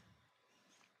go.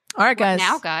 All right, guys. What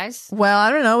now, guys? Well,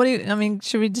 I don't know.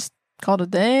 Should we just call it a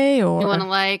day, or You want to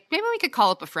maybe we could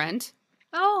call up a friend.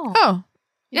 Oh,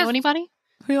 You know anybody?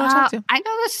 who do you want to talk to? I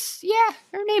know this. Yeah,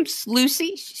 her name's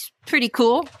Lucy. She's pretty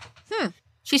cool.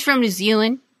 She's from New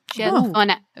Zealand. She has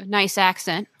a nice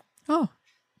accent. Oh,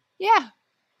 Yeah,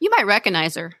 you might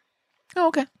recognize her. oh,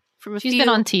 okay. From She's been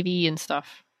on TV and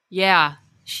stuff. Yeah,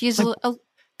 she's a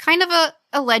kind of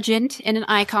a legend and an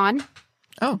icon.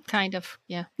 Kind of.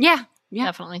 Yeah, Yeah,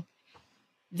 definitely.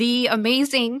 the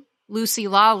amazing Lucy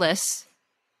Lawless,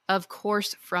 of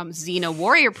course, from Xena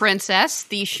Warrior Princess,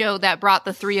 the show that brought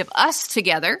the three of us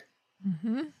together.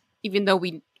 Even though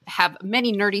we have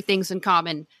many nerdy things in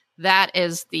common, that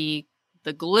is the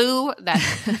glue that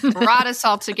brought us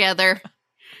all together,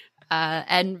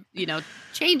 and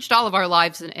changed all of our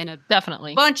lives in a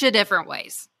Definitely. bunch of different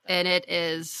ways. And it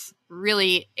is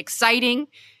really exciting.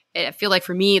 I feel like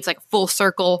for me, it's like a full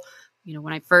circle.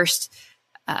 When I first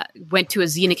went to a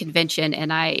Xena convention,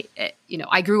 and I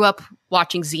grew up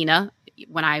watching Xena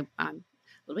when I'm a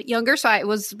little bit younger. So I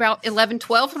was about 11,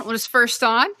 12 when it was first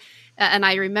on. And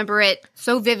I remember it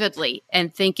so vividly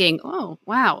and thinking, oh,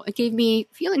 wow, it gave me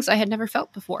feelings I had never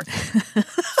felt before.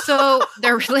 So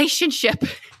their relationship,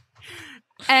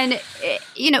 and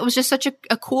it was just such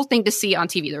a cool thing to see on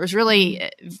TV. There was really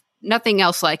nothing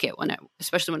else like it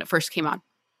especially when it first came on.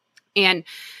 And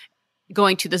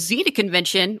going to the Xena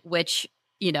convention, which,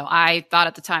 I thought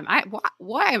at the time,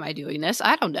 why am I doing this?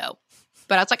 I don't know.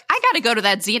 But I was like, I got to go to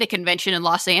that Xena convention in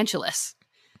Los Angeles.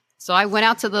 So I went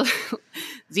out to the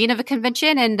Xena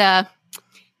convention and,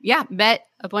 met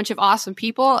a bunch of awesome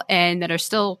people and that are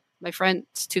still my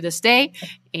friends to this day.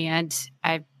 And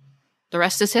the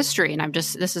rest is history. And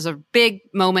this is a big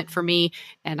moment for me.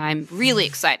 And I'm really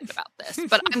excited about this.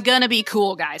 But I'm going to be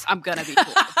cool, guys. I'm going to be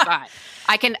cool. It's fine.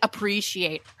 I can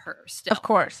appreciate her still. Of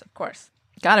course.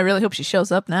 God, I really hope she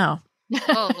shows up now.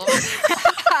 Oh, Lord.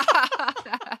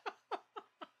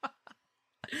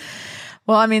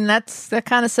 Well, that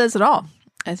kind of says it all.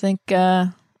 I think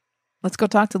let's go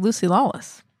talk to Lucy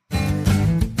Lawless.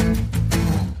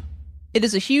 It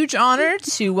is a huge honor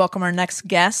to welcome our next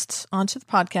guest onto the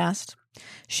podcast.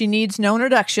 She needs no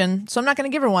introduction, so I'm not going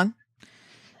to give her one.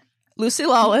 Lucy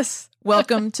Lawless,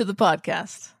 welcome to the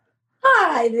podcast.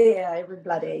 Hi there,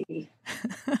 everybody.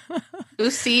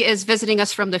 Lucy is visiting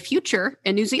us from the future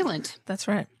in New Zealand. That's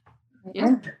right.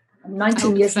 Yeah. I'm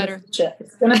 19 years in the future.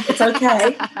 It's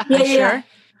okay. Yeah.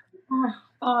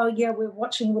 Oh, yeah, we're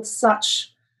watching with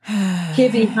such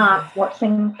heavy heart,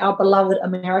 watching our beloved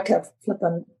America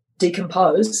flippin'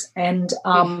 decompose. And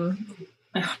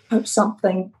I hope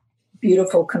something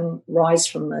beautiful can rise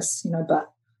from this,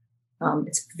 but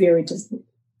it's very,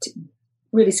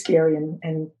 really scary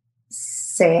and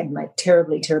sad,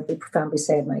 terribly, terribly, profoundly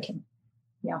sad making.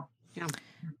 Yeah.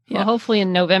 Well, hopefully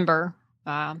in November,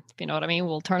 if you know what I mean,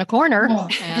 we'll turn a corner.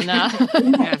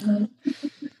 And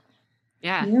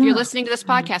Yeah. If you're listening to this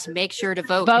podcast, make sure to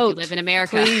vote if you live in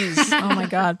America. Please. Oh my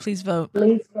God, please vote.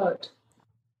 Please vote.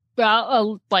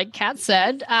 Well, like Kat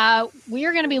said, we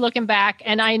are going to be looking back.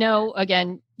 And I know,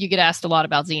 again, you get asked a lot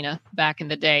about Xena back in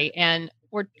the day. And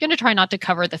we're going to try not to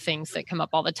cover the things that come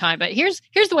up all the time. But here's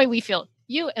the way we feel.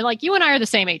 You and I are the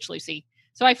same age, Lucy.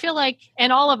 So I feel like,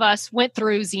 and all of us went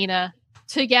through Xena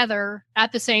together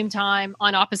at the same time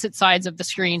on opposite sides of the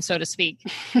screen, so to speak.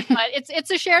 But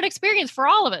it's a shared experience for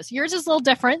all of us. Yours is a little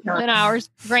different than ours,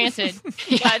 granted.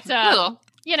 But,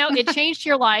 it changed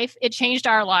your life. It changed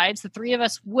our lives. The three of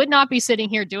us would not be sitting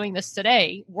here doing this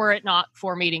today were it not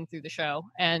for meeting through the show.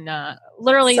 And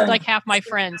literally like half my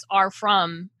friends are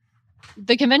from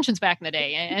the conventions back in the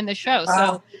day and the show.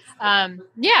 So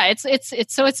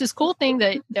it's this cool thing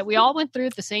that we all went through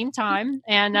at the same time.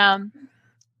 And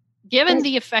given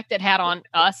the effect it had on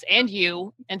us and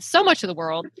you and so much of the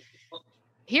world,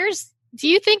 do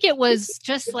you think it was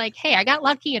just like, hey, I got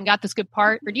lucky and got this good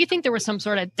part? Or do you think there was some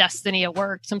sort of destiny at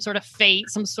work, some sort of fate,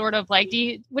 some sort of like,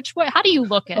 how do you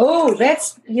look at it? Oh,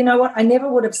 that's, you know what? I never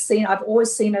would have I've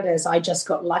always seen it as I just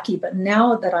got lucky. But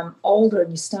now that I'm older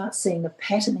and you start seeing the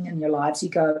patterning in your lives, you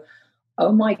go,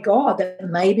 oh my God, that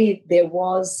maybe there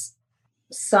was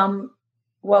there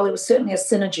was certainly a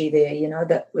synergy there,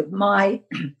 that with my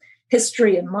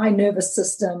history and my nervous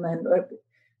system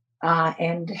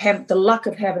and have the luck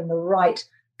of having the right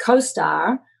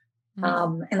co-star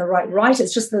and the right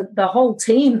writers, just the whole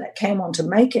team that came on to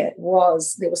make it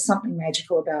there was something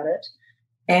magical about it.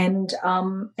 And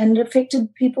it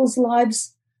affected people's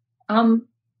lives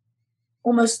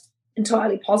almost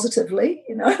entirely positively,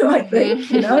 I think,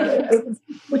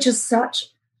 which is such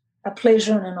a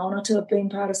pleasure and an honor to have been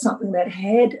part of something that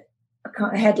had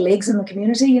had legs in the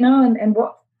community, and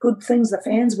what good things the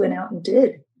fans went out and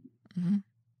did. Mm-hmm.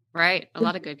 Right. A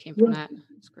lot of good came from that.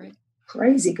 It's great.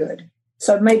 Crazy good.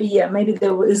 So maybe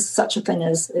there is such a thing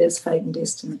as fate and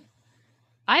destiny.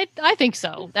 I think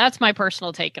so. That's my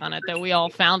personal take on it, that we all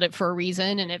found it for a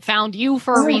reason, and it found you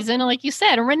for a reason, like you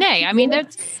said. And Renee, I mean,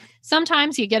 that's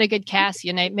sometimes you get a good cast,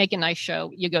 you make a nice show,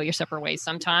 you go your separate ways.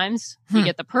 Sometimes you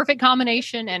get the perfect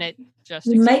combination, and it just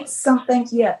makes something,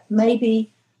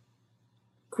 maybe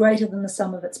greater than the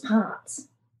sum of its parts.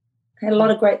 Had a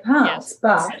lot of great parts,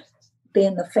 but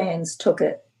then the fans took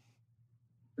it.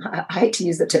 I hate to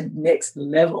use the term next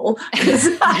level.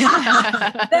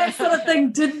 That sort of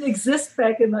thing didn't exist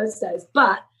back in those days,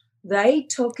 but they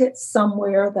took it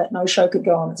somewhere that no show could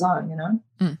go on its own,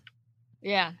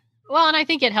 Yeah. Well, and I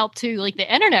think it helped too. Like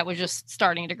the internet was just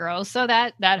starting to grow, so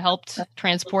that helped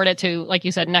transport it to, like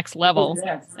you said, next level.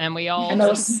 Yes. And we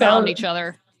all found each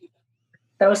other.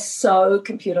 They were so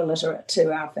computer literate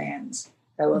to our fans.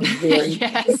 They were very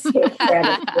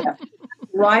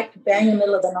right bang in the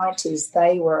middle of the 90s.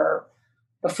 They were,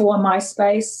 before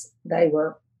MySpace, they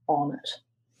were on it.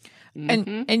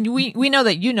 Mm-hmm. And we know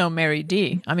that Mary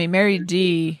D. I mean, Mary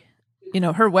D.,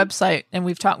 her website, and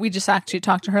we just actually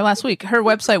talked to her last week. Her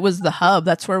website was the hub.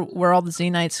 That's where all the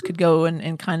Zenites could go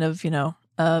and kind of,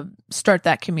 start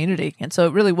that community. And so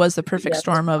it really was the perfect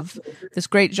storm of this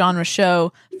great genre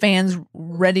show, fans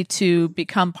ready to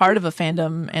become part of a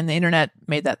fandom, and the internet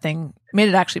made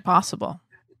it actually possible.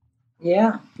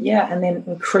 Yeah. And then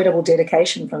incredible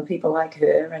dedication from people like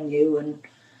her and you and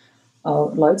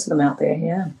loads of them out there.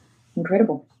 Yeah.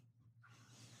 Incredible.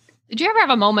 Did you ever have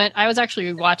a moment? I was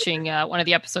actually watching one of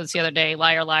the episodes the other day,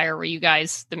 Liar Liar, where you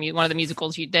guys, one of the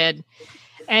musicals you did.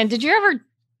 And did you ever,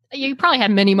 you probably had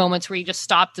many moments where you just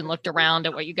stopped and looked around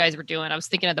at what you guys were doing. I was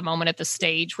thinking of the moment at the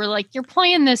stage where like you're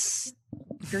playing this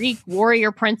Greek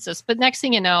warrior princess, but next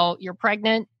thing you know, you're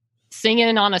pregnant,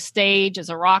 singing on a stage as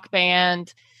a rock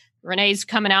band. Renee's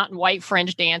coming out in white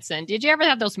fringe dancing. Did you ever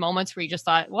have those moments where you just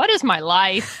thought, what is my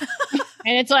life?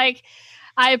 And it's like,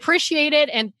 I appreciate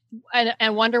it and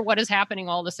wonder what is happening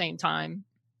all at the same time.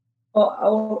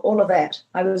 All of that.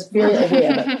 I was very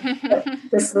aware that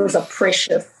this was a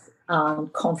precious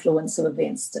confluence of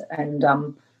events. And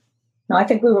I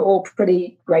think we were all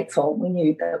pretty grateful. We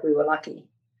knew that we were lucky.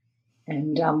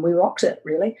 And we rocked it,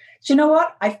 really. Do you know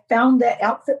what? I found that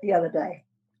outfit the other day,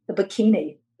 the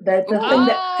bikini. The thing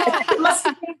that it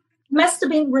must have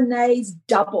been Renee's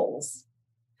doubles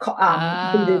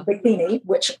the bikini,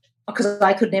 which, because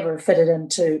I could never fit it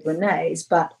into Renee's,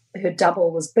 but her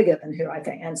double was bigger than her, I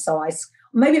think. And so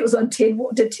maybe it was on Ted.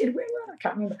 Did Ted wear one? I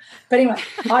can't remember. But anyway,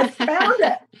 I found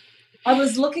it. I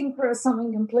was looking for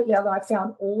something completely other. I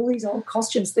found all these old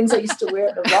costumes, things I used to wear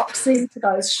at the Roxy to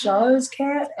those shows,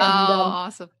 Kat. And,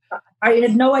 awesome. I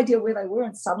had no idea where they were,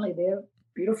 and suddenly they're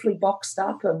beautifully boxed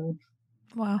up. And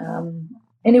wow.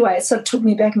 Anyway, it sort of took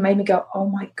me back and made me go, oh,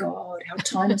 my God, how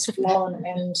time has flown.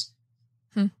 And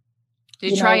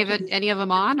did you try any of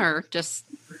them on or just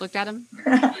looked at them?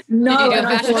 No. Did you do a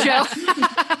fashion show?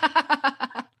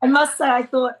 I must say, I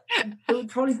thought it would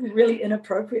probably be really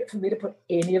inappropriate for me to put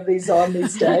any of these on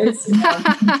these days.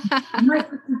 I'm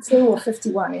like 52 or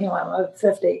 51. Anyway, I'm over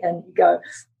 50. And you go,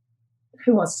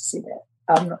 who wants to see that?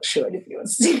 I'm not sure if you want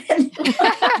to see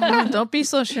that. No, don't be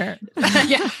so sure.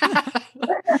 Yeah.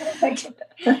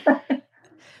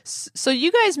 So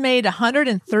you guys made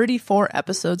 134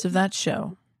 episodes of that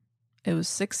show. It was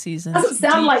 6 seasons. Doesn't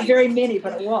sound like very many,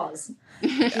 but it was.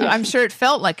 I'm sure it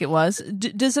felt like it was.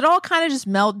 Does it all kind of just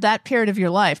meld, that period of your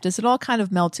life? Does it all kind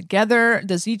of meld together?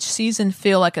 Does each season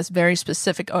feel like a very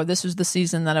specific, this was the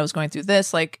season that I was going through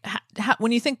this? Like,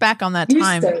 when you think back on that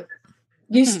time.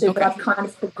 Used to, but I've kind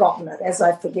of forgotten it as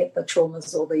I forget the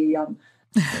traumas or the,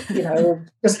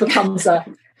 just becomes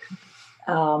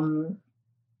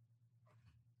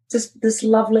just this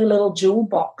lovely little jewel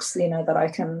box, that I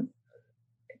can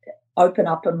open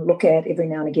up and look at every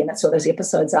now and again. That's what those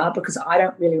episodes are, because I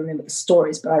don't really remember the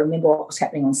stories, but I remember what was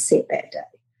happening on set that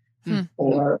day,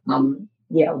 or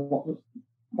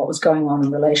what was going on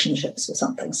in relationships or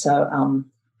something. So,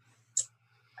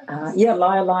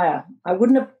 Liar Liar. I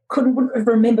wouldn't have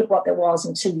remembered what that was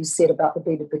until you said about the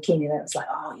beaded bikini. That was like,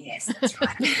 oh yes, that's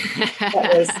right.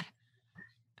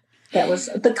 that was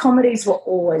the comedies were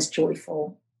always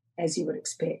joyful, as you would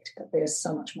expect, but they're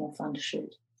so much more fun to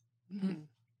shoot. Mm-hmm.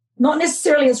 Not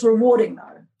necessarily as rewarding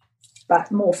though, but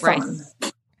more fun.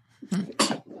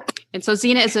 Right. And so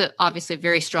Xena is obviously a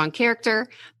very strong character.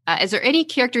 Is there any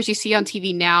characters you see on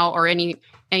TV now, or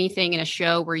anything in a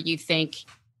show where you think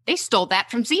they stole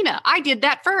that from Xena? I did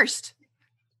that first.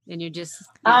 And you just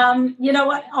You know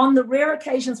what? On the rare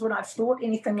occasions when I've thought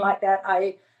anything like that,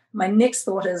 my next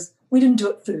thought is we didn't do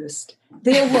it first.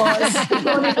 There was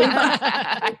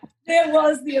there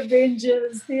was the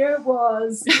Avengers. There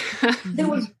was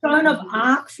Joan of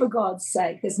Arc, for God's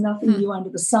sake. There's nothing new under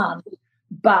the sun.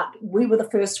 But we were the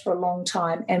first for a long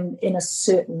time, and in a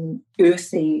certain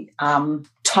earthy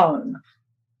tone,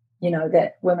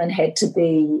 that women had to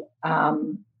be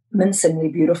mincingly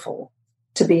beautiful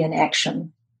to be in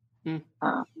action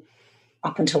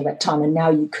up until that time. And now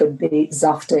you could be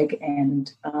zaftig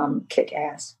and kick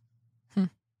ass.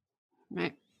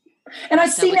 Right. And I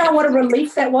see now what a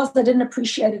relief that was. I didn't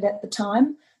appreciate it at the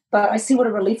time, but I see what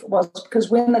a relief it was, because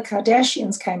when the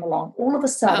Kardashians came along, all of a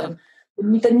sudden,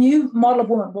 the new model of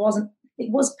woman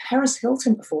was Paris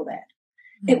Hilton before that.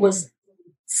 It was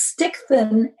stick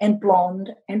thin and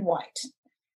blonde and white.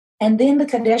 And then the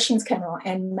Kardashians came along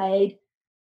and made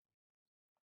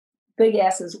big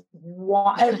asses, and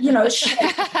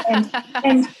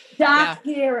dark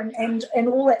hair and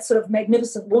all that sort of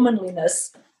magnificent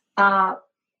womanliness.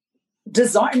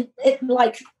 Design it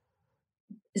like,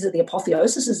 is it the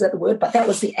apotheosis? Is that the word? But that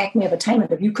was the acme of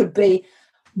attainment. If you could be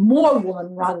more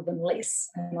woman rather than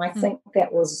less, and I think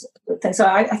that was the thing. So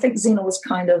I think Xena was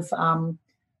kind of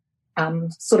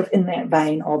sort of in that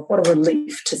vein of what a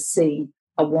relief to see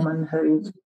a woman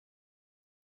who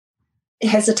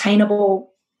has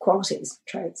attainable qualities,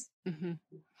 traits. Mm-hmm.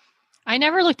 I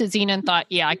never looked at Xena and thought,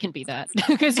 yeah, I can be that,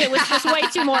 because it was just way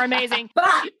too more amazing.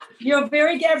 But you're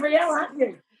very Gabrielle, aren't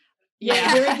you?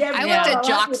 Yeah, very Gabrielle, I looked at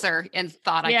Joxer and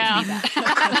thought I could be that.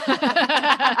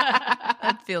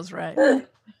 That feels right.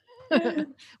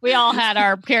 We all had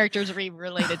our characters we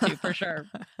related to, for sure.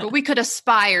 But we could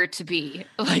aspire to be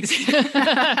like.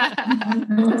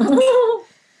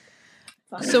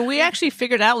 So we actually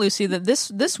figured out, Lucy, that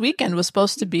this weekend was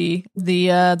supposed to be the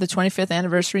 25th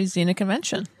anniversary Xena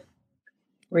convention.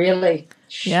 Really?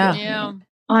 Yeah.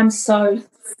 I'm so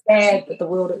sad that the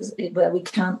world that we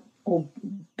can't all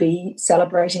be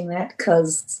celebrating that,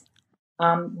 because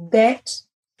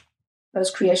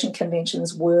those creation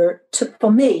conventions were,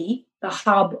 for me, the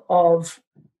hub of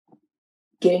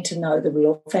getting to know the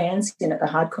real fans. The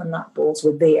hardcore nutballs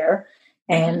were there,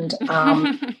 and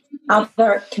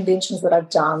other conventions that I've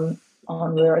done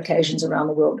on rare occasions around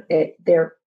the world,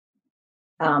 they're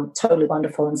totally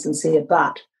wonderful and sincere,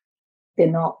 but they're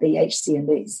not the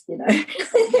HCNDs,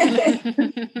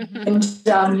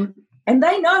 and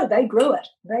they know, they grew it.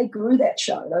 They grew that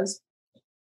show, those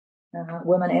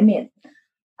women and men.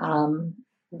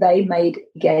 They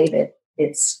gave it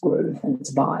its groove and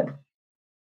its vibe.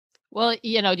 Well,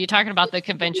 you're talking about the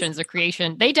conventions, the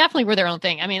creation. They definitely were their own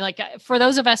thing. I mean, like, for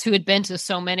those of us who had been to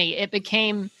so many, it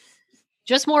became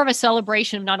just more of a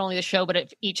celebration of not only the show, but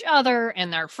of each other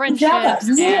and their friendships. Yes.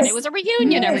 And it was a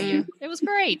reunion every year. It was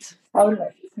great. Totally.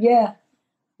 Yeah.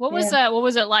 What was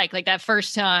it like? Like that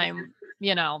first time,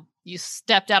 you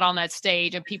stepped out on that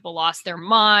stage and people lost their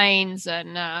minds.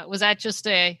 And was that just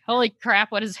a holy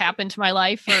crap, what has happened to my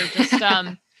life? Or just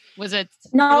was it?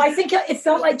 No, I think it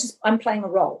felt like just I'm playing a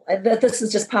role. This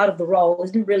is just part of the role.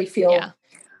 It didn't really feel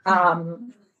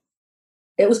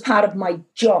it was part of my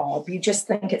job. You just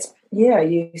think it's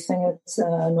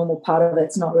a normal part of it.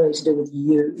 It's not really to do with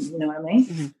you. You know what I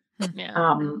mean? Mm-hmm.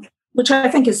 Yeah. Which I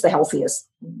think is the healthiest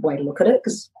way to look at it,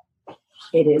 because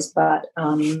it is. But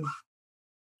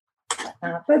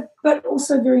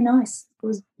also very nice. It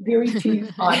was very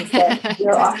few times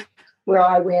that where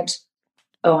I went,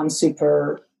 oh, I'm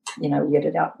super,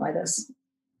 weirded out by this.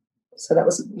 So that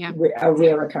was a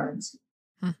rare occurrence.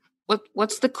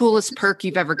 What's the coolest perk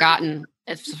you've ever gotten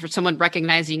for someone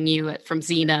recognizing you from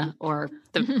Xena, or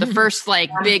the first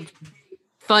big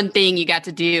fun thing you got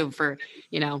to do for,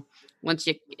 once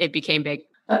it became big?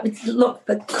 Look,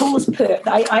 the coolest perk.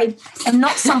 I am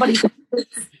not somebody.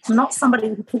 I'm not somebody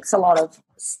who picks a lot of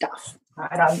stuff.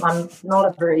 Right? I'm not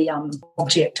a very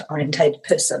object-orientated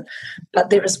person, but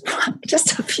there is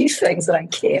just a few things that I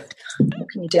kept.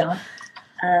 Looking down.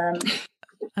 I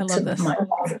love this.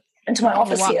 Into my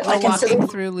office here. We're walking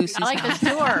through Lucy's I like house.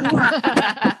 this tour.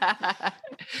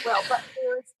 Well, but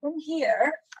there's in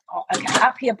here. Oh, okay,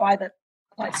 up here by the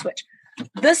light switch.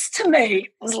 This to me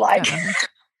was like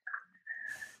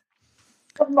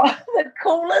the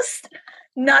coolest,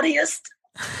 nuttiest.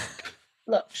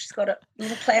 Look, she's got a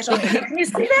little plait on here. Can you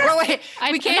see that? Oh, wait,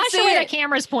 we can't I'm not see sure where it. the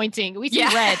camera's pointing. We see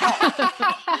red.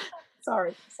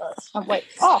 Sorry. Oh, wait.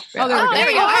 Oh, there we go.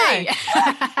 There you go. Hey.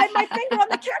 I had my finger on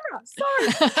the camera. Sorry.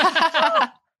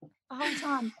 The whole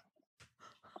time.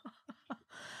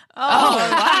 Oh,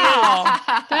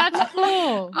 wow. That's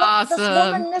cool.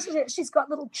 Awesome. This woman, she's got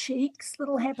little cheeks,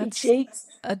 little happy cheeks.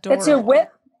 Adorable. That's her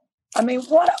whip. I mean,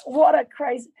 what a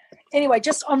crazy. Anyway,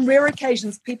 just on rare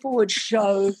occasions, people would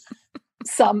show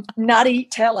some nutty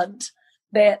talent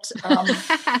that.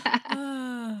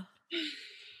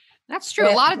 That's true.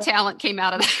 A lot of talent came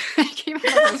out of that. Came out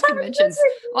of those conventions.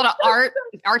 A lot of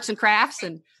arts and crafts,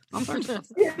 and all sorts of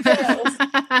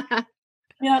stuff.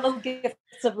 Little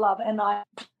gifts of love, and I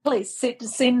please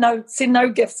send no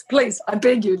gifts, please. I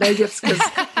beg you, no gifts, because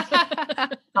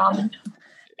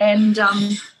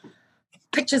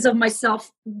pictures of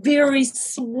myself, very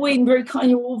sweet, and very kind.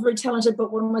 You're all very talented,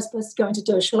 but what am I supposed to go to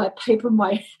do? Shall I paper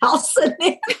my house in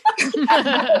there?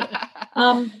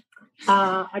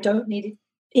 I don't need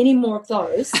any more of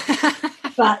those,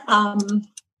 but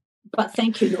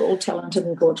thank you. You're all talented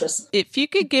and gorgeous. If you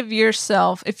could give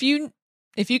yourself, if you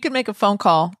could make a phone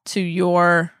call to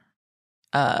your,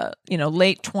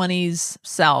 late 20s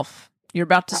self, you're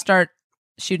about to start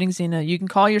shooting Xena. You can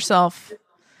call yourself,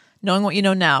 knowing what you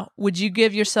know now. Would you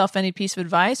give yourself any piece of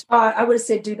advice? I would have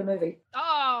said do the movie.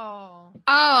 Oh,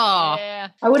 yeah.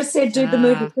 I would have said do the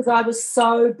movie, because I was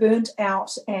so burnt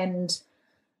out and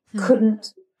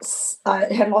couldn't. I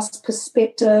had lost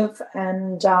perspective,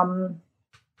 and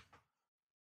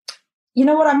you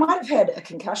know what? I might have had a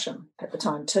concussion at the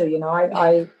time too. You know,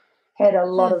 I had a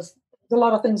lot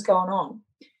of things going on,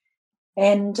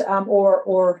 and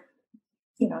or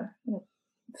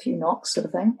a few knocks, sort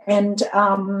of thing. And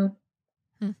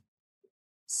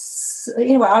so,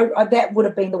 anyway, that would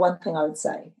have been the one thing I would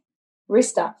say: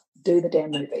 rest up, do the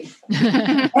damn movie,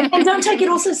 and don't take it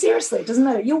all so seriously. It doesn't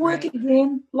matter. You'll work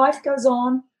again. Life goes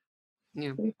on.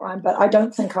 Yeah. Be fine. But I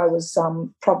don't think I was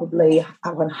probably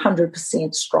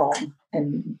 100% strong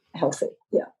and healthy.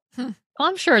 Yeah. Well,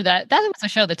 I'm sure that was a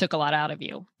show that took a lot out of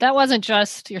you. That wasn't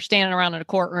just you're standing around in a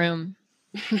courtroom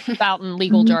spouting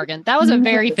legal jargon. That was a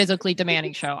very physically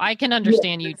demanding show. I can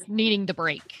understand you needing to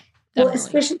break. Definitely. Well,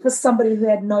 especially for somebody who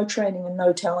had no training and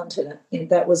no talent in it. And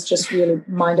that was just really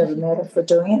mind over matter for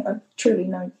doing it. Truly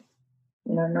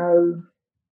no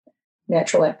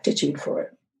natural aptitude for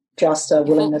it. Just a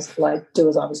willingness to do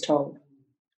as I was told.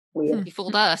 Weird. You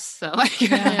fooled us, so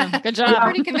yeah. Good job.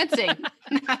 Pretty convincing.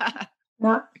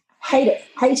 No, hate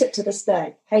it to this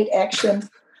day. Hate action.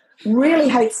 Really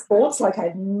hate sports. Like I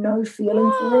have no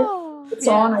feeling for it. It's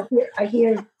on. I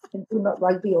hear about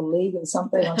rugby or league or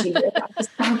something on TV. I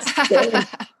just can't stand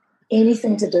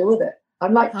anything to do with it.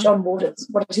 I'm like John Waters.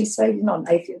 What did he say? He's not an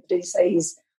atheist. Did he say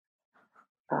he's?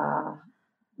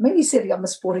 Maybe he said I'm a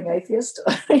sporting atheist.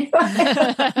 I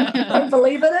don't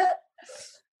believe in it.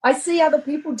 I see other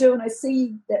people do, and I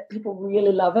see that people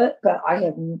really love it, but I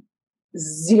have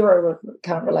zero,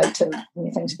 can't relate to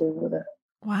anything to do with it.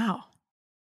 Wow.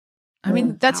 I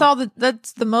mean, that's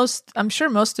the most, I'm sure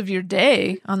most of your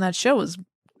day on that show was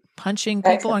punching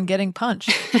people and getting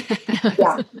punched.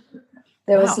 Yeah.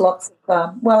 There was lots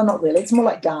of, well, not really. It's more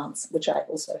like dance, which I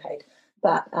also hate.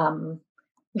 But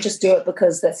you just do it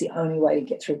because that's the only way to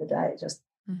get through the day. Just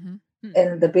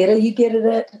and the better you get at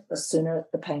it, the sooner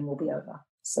the pain will be over.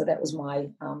 So that was my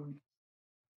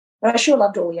but I sure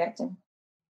loved all the acting.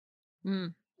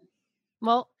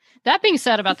 Well, that being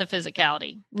said about the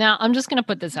physicality, now I'm just going to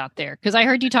put this out there because I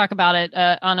heard you talk about it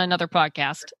on another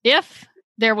podcast. If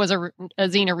there was a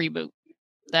Xena reboot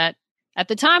that at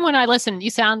the time when I listened, you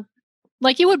sound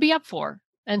like you would be up for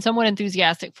and somewhat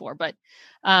enthusiastic for, but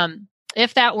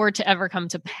if that were to ever come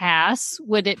to pass,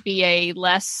 would it be a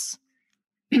less...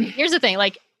 Here's the thing,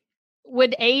 like,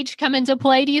 would age come into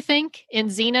play, do you think, in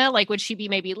Xena? Like, would she be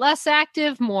maybe less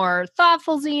active, more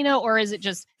thoughtful Xena, or is it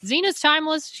just Xena's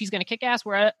timeless? She's going to kick ass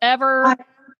wherever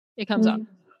it comes up.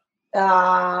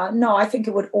 No, I think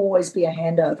it would always be a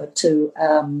handover to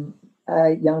a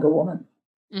younger woman.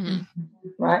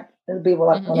 Right? It would be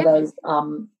like one of those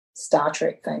Star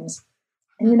Trek things.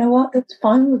 And you know what? That's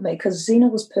fine with me because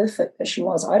Xena was perfect as she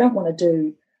was. I don't want to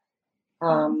do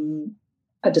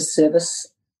a disservice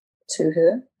to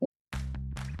her.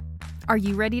 Are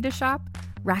you ready to shop?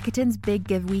 Rakuten's Big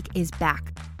Give Week is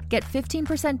back. Get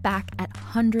 15% back at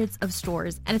hundreds of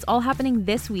stores, and it's all happening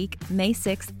this week, May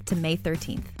 6th to May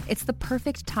 13th. It's the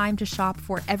perfect time to shop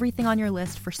for everything on your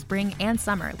list for spring and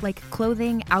summer, like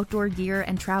clothing, outdoor gear,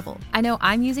 and travel. I know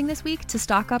I'm using this week to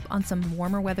stock up on some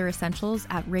warmer weather essentials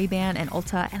at Ray-Ban and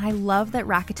Ulta, and I love that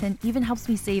Rakuten even helps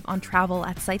me save on travel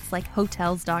at sites like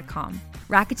Hotels.com.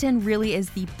 Rakuten really is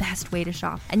the best way to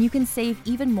shop, and you can save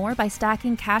even more by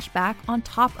stacking cash back on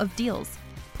top of deals.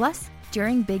 Plus,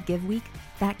 during Big Give Week,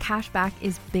 that cash back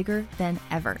is bigger than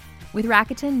ever. With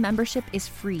Rakuten, membership is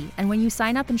free, and when you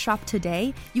sign up and shop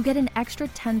today, you get an extra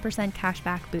 10%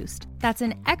 cashback boost. That's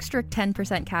an extra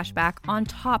 10% cashback on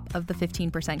top of the 15%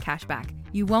 cashback.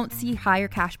 You won't see higher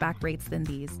cashback rates than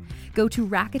these. Go to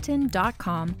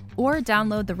Rakuten.com or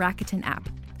download the Rakuten app.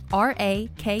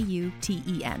 Rakuten.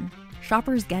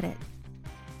 Shoppers get it.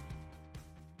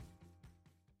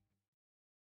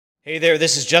 Hey there,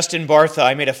 this is Justin Bartha.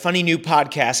 I made a funny new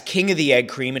podcast, King of the Egg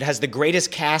Cream. It has the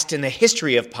greatest cast in the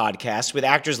history of podcasts with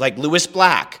actors like Louis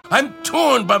Black. I'm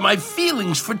torn by my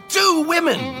feelings for two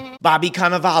women. Bobby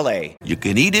Cannavale. You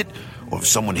can eat it, or if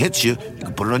someone hits you, you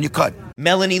can put it on your cut.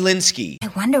 Melanie Linsky. I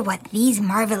wonder what these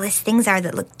marvelous things are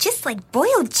that look just like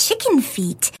boiled chicken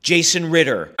feet. Jason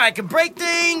Ritter. I can break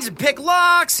things and pick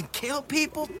locks and kill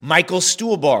people. Michael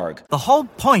Stuhlbarg. The whole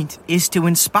point is to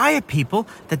inspire people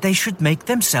that they should make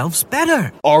themselves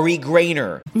better. Ari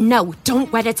Grainer. No,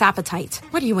 don't whet its appetite.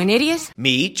 What are you, an idiot?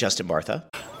 Me, Justin Bartha.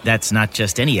 That's not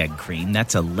just any egg cream,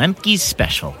 that's a Lemke's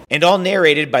special. And all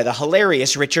narrated by the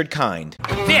hilarious Richard Kind.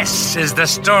 This is the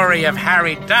story of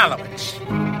Harry Dalowitz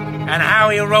and how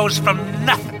he rose from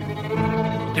nothing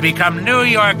to become New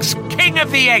York's King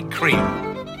of the Egg Cream.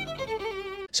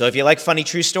 So if you like funny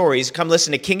true stories, come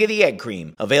listen to King of the Egg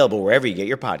Cream, available wherever you get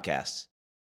your podcasts.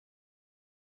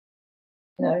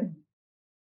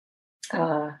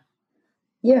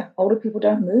 Yeah, older people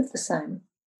don't move the same.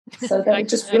 So that would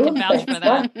just ruin things.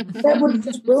 That would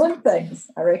just ruin things,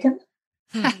 I reckon.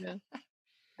 Yeah.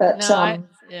 But,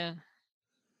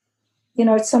 you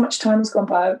know, so much time has gone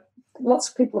by. Lots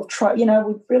of people have tried, you know,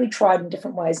 we've really tried in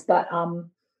different ways, but I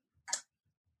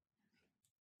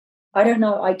don't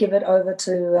know. I give it over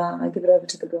to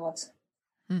the gods.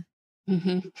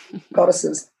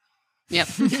 Goddesses. Yep.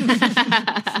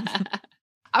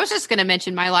 I was just going to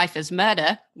mention my life is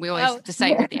murder. We always have to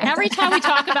say it. Every time we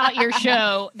talk about your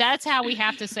show, that's how we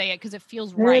have to say it because it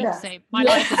feels right to say my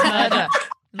life is murder.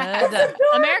 Murder.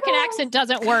 American accent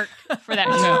doesn't work for that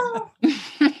show.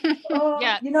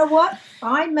 Yeah. You know what?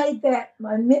 I met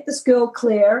this girl,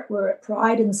 Claire. We're at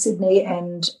Pride in Sydney,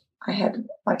 and I had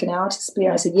like an hour to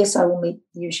spare. I said, yes, I will meet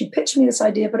you. She pitched me this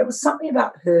idea, but it was something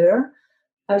about her.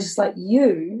 I was just like,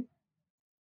 you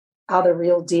are the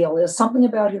real deal. There's something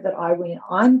about her that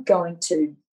I'm going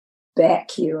to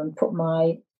back you and put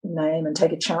my name and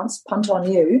take a chance, punt on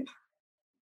you.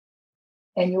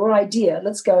 And your idea,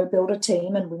 let's go build a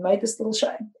team. And we made this little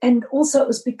show. And also it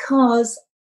was because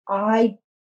I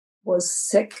was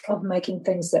sick of making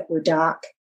things that were dark,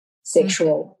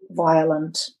 sexual,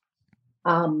 violent.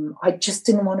 I just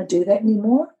didn't want to do that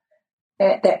anymore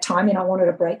at that time. And I wanted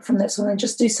a break from that. So then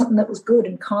just do something that was good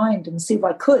and kind and see if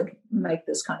I could make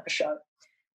this kind of a show.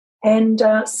 And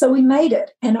so we made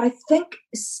it. And I think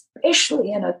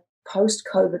especially in a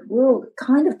post-COVID world, it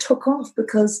kind of took off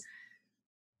because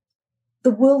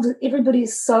the world, everybody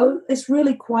is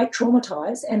really quite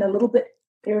traumatized and a little bit,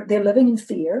 they're living in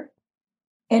fear.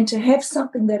 And to have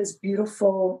something that is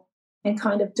beautiful and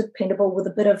kind of dependable with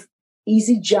a bit of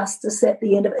easy justice at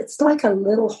the end of it, it's like a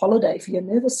little holiday for your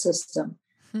nervous system.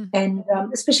 And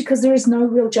especially because there is no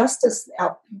real justice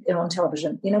out on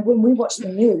television. You know, when we watch the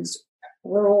news,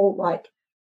 we're all like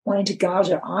wanting to gouge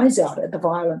our eyes out at the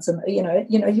violence, and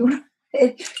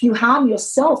you harm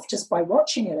yourself just by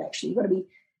watching it. Actually, you've got to be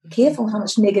careful how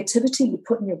much negativity you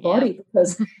put in your body,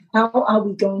 because how are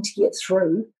we going to get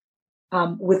through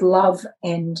with love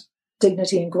and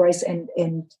dignity and grace and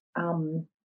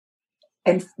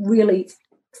really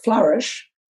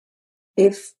flourish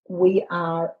if we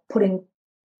are putting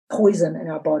poison in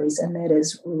our bodies, and that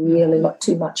is really like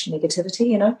too much negativity,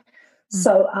 you know.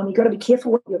 So you've got to be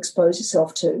careful what you expose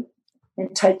yourself to,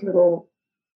 and take little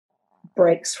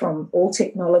breaks from all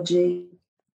technology,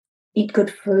 eat good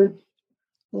food,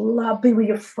 love, be with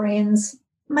your friends,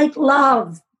 make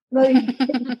love.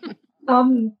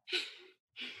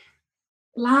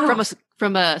 Laugh.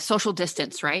 From a social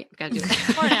distance, right? Got to do it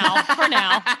for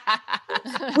now.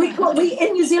 we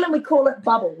in New Zealand we call it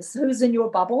bubbles. Who's in your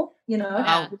bubble? You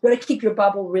know, you've got to keep your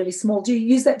bubble really small. Do you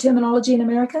use that terminology in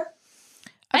America?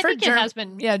 I've heard think it has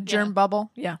been. Yeah, germ bubble.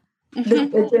 Yeah,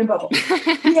 the germ bubble.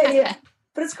 Yeah.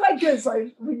 But it's quite good. So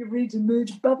when you read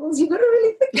emerge bubbles, you've got to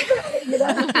really think about it, you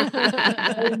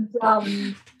know.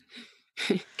 And,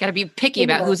 got to be picky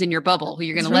about who's in your bubble, who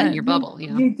you're going to let in your bubble.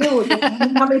 You know, you do.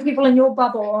 How many people in your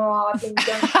bubble? I've been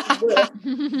going to work.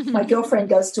 My girlfriend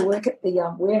goes to work at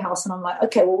the warehouse, and I'm like,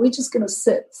 okay, well, we're just going to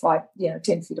sit like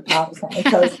 10 feet apart or something,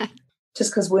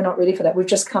 because we're not ready for that. We've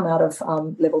just come out of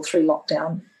level 3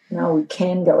 lockdown. Now we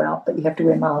can go out, but you have to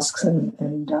wear masks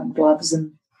and gloves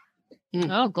and.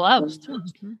 Oh, gloves.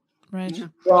 Right.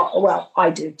 Well, I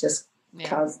do just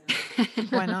because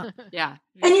why not? Yeah.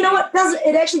 And you know what?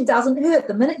 It actually doesn't hurt.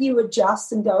 The minute you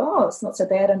adjust and go, oh, it's not so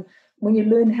bad. And when you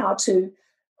learn how to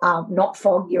not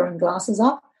fog your own glasses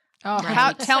up.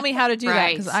 Oh, tell me how to do that,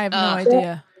 because I have no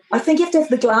idea. I think you have to have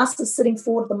the glasses sitting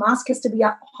forward. The mask has to be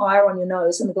up higher on your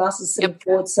nose, and the glasses sitting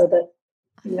forward so that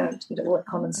you don't get all that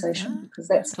condensation. Because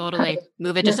that's totally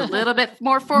move it just a little bit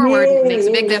more forward. It makes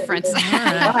a big difference.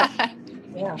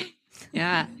 Yeah.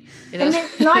 Yeah. And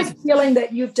it's nice feeling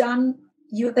that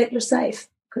that you're safe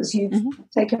because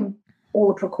you've taken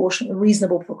all the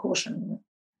reasonable precaution.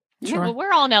 Yeah, well,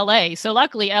 we're all in LA, so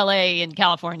luckily LA and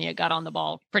California got on the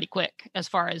ball pretty quick as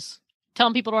far as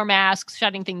telling people to wear masks,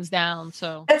 shutting things down.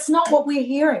 So that's not what we're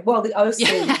hearing. Well, the OC,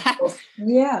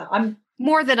 I'm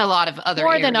more than a lot of other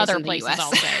places.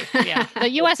 I'll say, yeah, the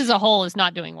U.S. as a whole is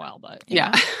not doing well, but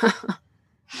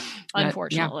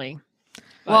unfortunately. Yeah.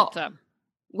 Well,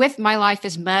 with My Life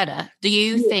is Murder, do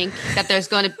you think that there's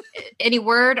going to any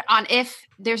word on if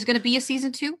there's going to be a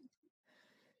season 2?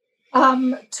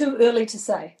 Too early to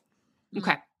say.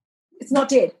 Okay. It's not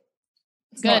dead.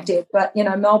 It's not dead, but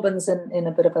Melbourne's in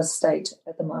a bit of a state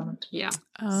at the moment. Yeah.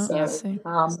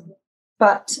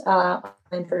 But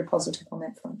I'm very positive on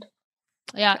that front.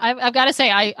 Yeah, I've got to say,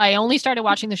 I only started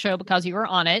watching the show because you were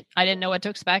on it. I didn't know what to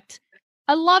expect.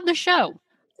 I love the show.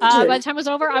 By the time it was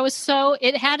over,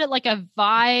 it had like a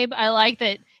vibe. I like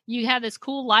that you had this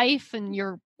cool life and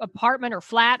your apartment or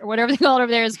flat or whatever they call it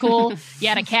over there is cool. You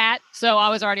had a cat, so I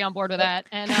was already on board with that.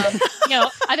 And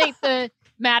I think the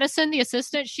Madison, the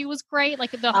assistant, she was great.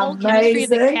 Like the whole chemistry of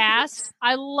the cast.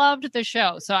 I loved the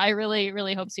show, so I really,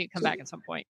 really hope to see it come back at some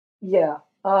point. Yeah,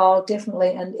 oh,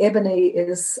 definitely. And Ebony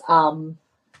is,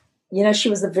 she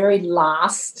was the very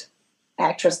last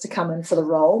actress to come in for the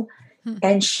role,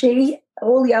 and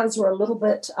all the others were a little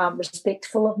bit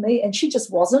respectful of me, and she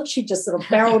just wasn't. She just sort of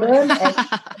barreled in, and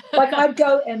like I'd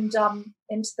go and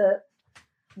into the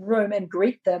room and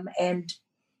greet them, and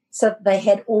so they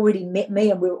had already met me,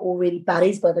 and we were already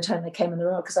buddies by the time they came in the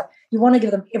room. Because you want to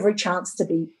give them every chance to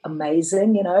be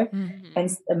amazing, and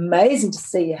it's amazing to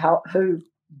see who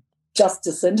just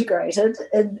disintegrated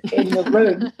in the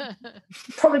room,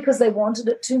 probably because they wanted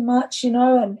it too much,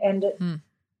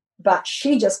 but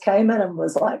she just came in and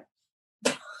was like.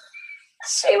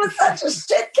 She was such a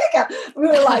shit kicker. We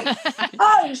were like,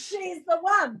 oh, she's the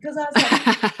one. Because I was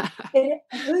like,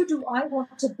 who do I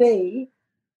want to be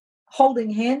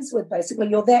holding hands with, basically?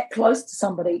 You're that close to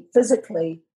somebody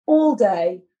physically all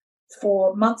day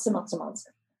for months and months and months.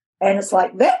 And it's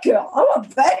like, that girl, I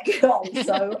want that girl.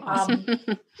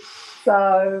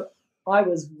 So I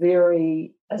was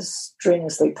very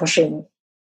strenuously pushing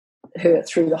her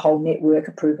through the whole network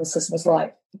approval system. It's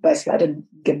like, basically, I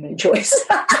didn't give them any choice.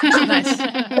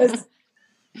 Nice.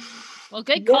 Well,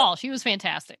 good call. She was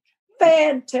fantastic.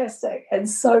 Fantastic and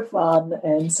so fun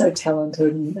and so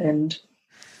talented and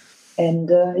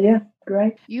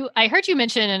great. I heard you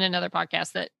mention in another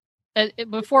podcast that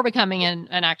before becoming an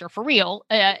actor for real,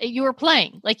 you were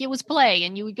playing. Like it was play,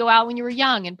 and you would go out when you were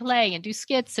young and play and do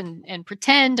skits and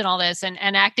pretend and all this. And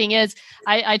acting is.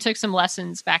 I took some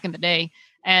lessons back in the day.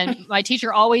 And my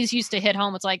teacher always used to hit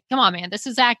home. It's like, come on, man, this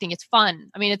is acting. It's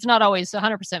fun. I mean, it's not always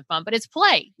 100% fun, but it's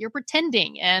play. You're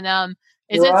pretending. And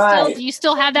do you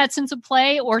still have that sense of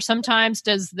play? Or sometimes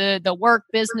does the work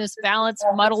business balance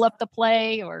muddle up the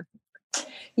play? Or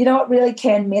what really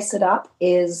can mess it up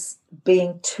is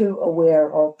being too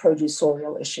aware of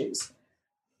producerial issues.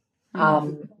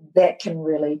 That can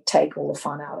really take all the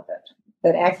fun out of it.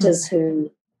 But actors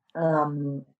who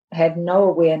have no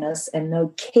awareness and no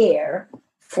care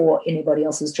for anybody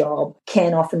else's job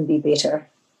can often be better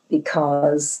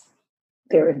because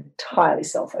they're entirely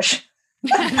selfish.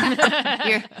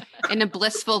 You're in a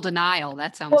blissful denial.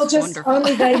 That sounds wonderful.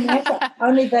 Only they matter.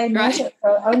 Only they matter.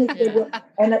 Right.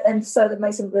 And so that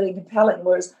makes them really compelling.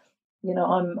 Whereas,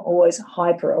 I'm always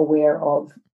hyper aware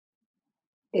of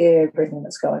everything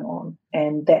that's going on,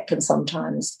 and that can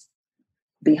sometimes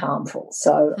be harmful.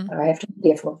 So I have to be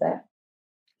careful of that.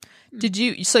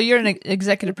 So you're an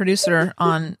executive producer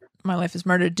on My Life is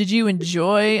Murder. Did you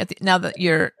enjoy, now that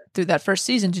you're through that first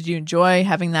season, did you enjoy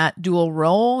having that dual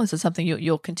role? Is it something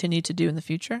you'll continue to do in the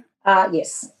future?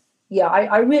 Yes. Yeah,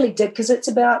 I really did, because it's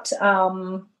about,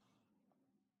 I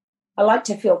like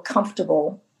to feel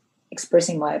comfortable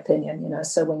expressing my opinion,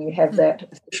 so when you have that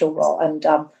official role and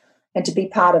to be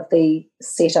part of the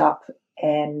setup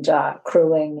and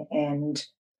crewing and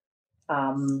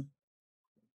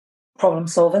problem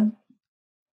solving.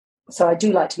 So I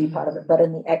do like to be part of it, but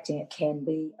in the acting it can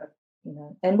be,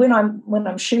 and when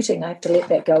I'm shooting, I have to let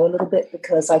that go a little bit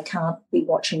because I can't be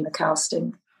watching the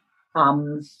casting.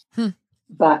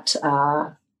 But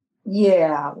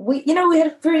Yeah, we had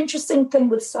a very interesting thing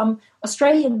with some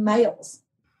Australian males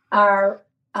are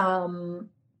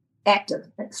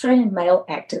active. Australian male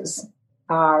actors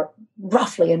are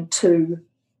roughly in two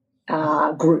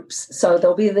groups. So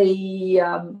there'll be the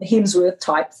Hemsworth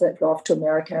types that go off to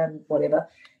America and whatever,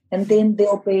 and then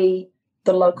there'll be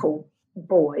the local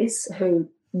boys who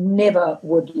never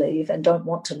would leave and don't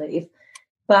want to leave,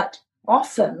 but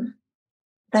often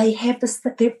they have this,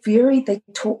 they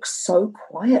talk so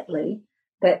quietly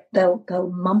that they'll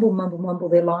mumble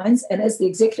their lines. And as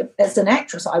an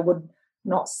actress, I would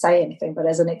not say anything, but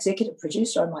as an executive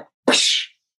producer, I'm like, Psh!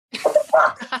 What the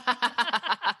fuck?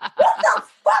 What the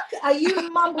fuck are you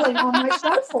mumbling on my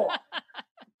show for?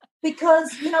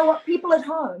 Because you know what, people at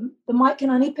home, the mic can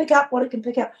only pick up what it can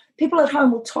pick up. People at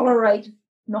home will tolerate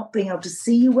not being able to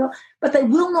see you well, but they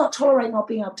will not tolerate not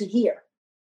being able to hear.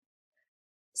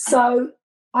 So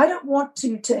I don't want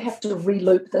to have to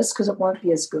re-loop this because it won't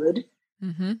be as good.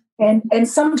 Mm-hmm. And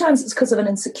sometimes it's because of an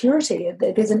insecurity.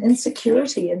 There's an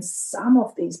insecurity in some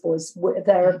of these boys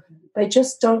where they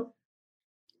just don't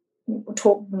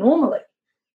talk normally.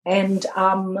 And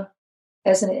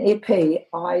as an EP,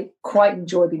 I quite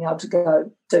enjoy being able to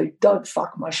go, dude, don't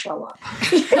fuck my show up.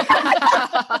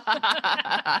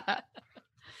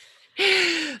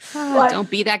 Don't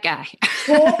be that guy.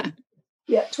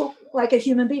 Talk like a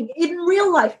human being. In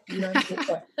real life, you don't talk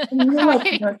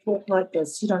like you don't talk like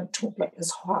this. You don't talk like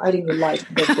this, hiding your light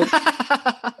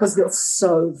because you're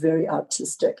so very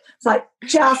artistic. It's like,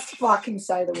 just fucking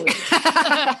say the word.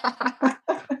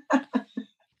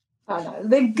 I know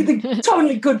they're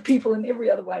totally good people in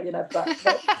every other way, but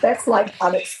that's like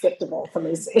unacceptable for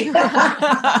Lucy.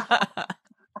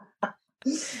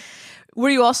 Were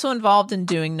you also involved in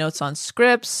doing notes on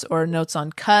scripts or notes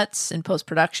on cuts in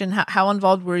post-production? How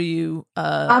involved were you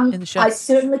in the show? I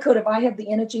certainly could. If I had the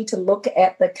energy to look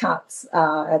at the cuts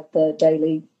at the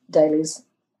dailies,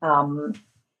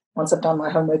 once I've done my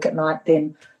homework at night,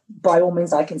 then by all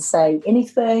means I can say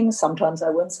anything. Sometimes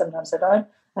I win, sometimes I don't.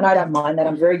 And I don't mind that.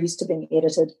 I'm very used to being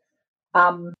edited.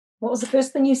 What was the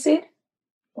first thing you said?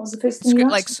 What was the first thing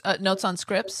you asked? Like notes on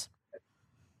scripts?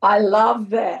 I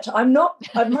love that. I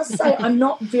must say, I'm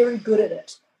not very good at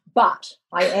it, but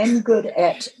I am good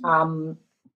at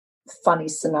funny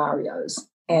scenarios,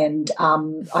 and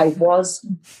I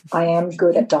am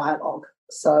good at dialogue.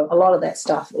 So a lot of that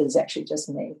stuff is actually just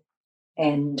me,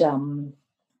 and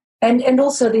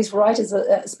also these writers,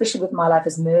 especially with My Life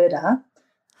is Murder,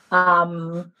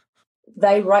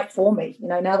 they write for me.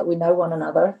 Now that we know one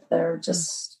another, they're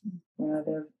just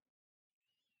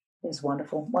it's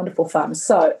wonderful, wonderful fun.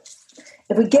 So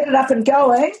if we get it up and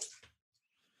going,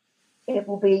 it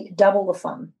will be double the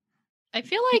fun. I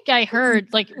feel like I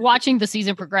heard, like, watching the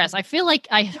season progress, I feel like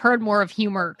I heard more of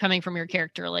humor coming from your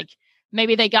character. Like,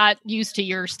 maybe they got used to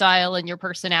your style and your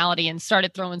personality and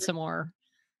started throwing some more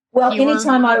humor.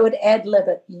 Anytime I would ad-lib,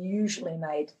 it usually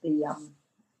made the...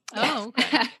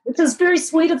 okay. Which is very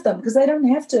sweet of them because they don't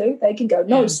have to. They can go,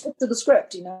 no, stick to the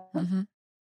script, Mm-hmm.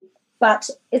 But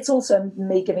it's also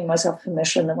me giving myself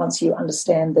permission that once you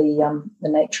understand the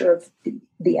nature of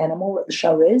the animal that the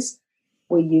show is,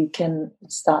 where you can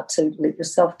start to let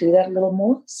yourself do that a little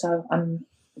more. So I'm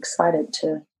excited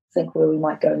to think where we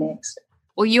might go next.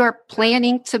 Well, you are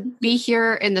planning to be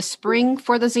here in the spring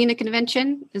for the Xena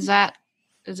convention. Is that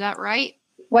right?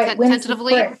 Wait,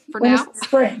 tentatively for now?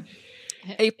 Spring?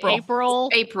 April.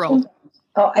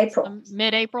 Oh, April.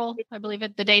 Mid-April, I believe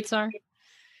the dates are.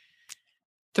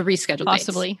 The rescheduled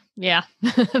possibly dates.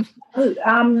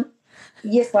 Yeah.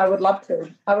 Yes, I would love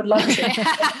to.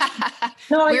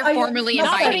 No, we're formally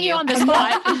inviting you on the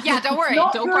spot. Yeah, don't worry.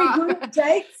 Not don't very cry. good at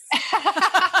dates.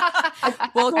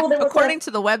 Well, according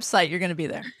to the website, you're going to be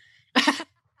there.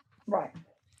 Right.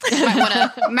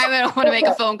 Might want to make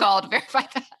a phone call to verify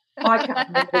that. I can't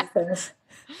remember these things.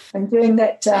 I'm doing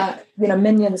that.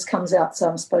 Minions comes out, so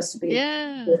I'm supposed to be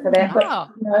there for that. But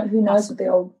who knows with the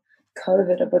old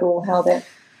COVID of it all, how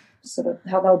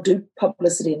they'll do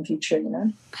publicity in future,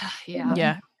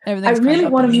 Yeah. I really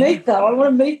want to meet, though. I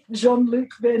want to meet Jean-Claude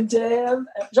Van Damme.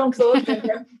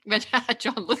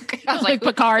 Jean-Luc. I was like,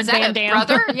 Picard, is that Van Damme.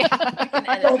 brother? Yeah.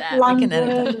 We can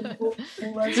edit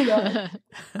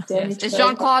that. Is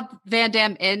Jean-Claude Van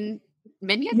Damme in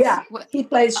Minions? Yeah, he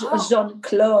plays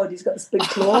Jean-Claude. He's got this big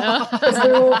claw.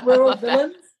 we're all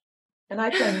villains. And I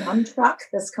play Nunchuck,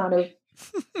 this kind of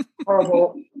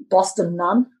horrible Boston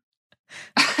nun.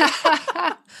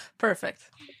 Perfect.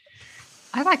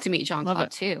 I'd like to meet Jean-Claude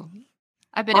too.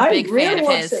 I've been a big fan of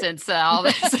his since all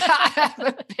this. I'm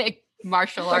a big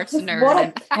martial arts nerd. What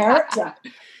a character.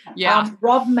 Yeah.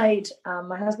 Rob my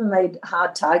husband made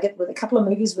Hard Target with a couple of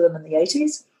movies with him in the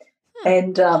 80s.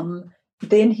 And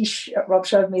then Rob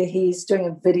showed me he's doing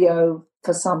a video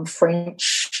for some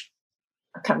French,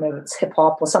 I can't remember if it's hip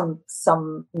hop or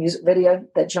some music video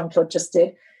that Jean-Claude just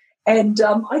did. And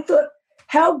I thought,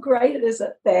 how great is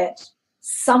it that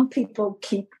some people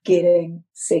keep getting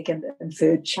second and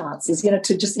third chances,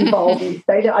 to just evolve.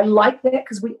 I like that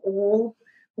because we all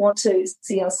want to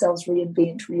see ourselves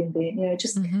reinvent,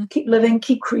 just keep living,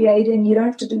 keep creating. You don't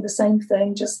have to do the same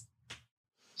thing, just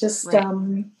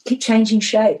keep changing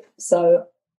shape. So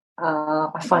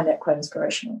I find that quite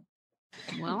inspirational.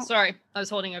 Well, sorry, I was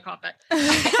holding a cough back.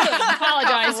 I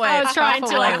apologize. I was trying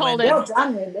to hold it. Well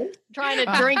done, Wendy. Trying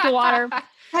to drink the water.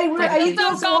 Hey,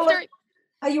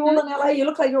 are you all in LA? You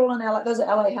look like you're all in LA. Those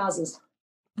are LA houses.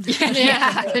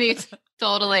 Yeah,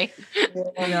 totally.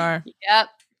 We are. Yep.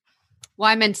 Well,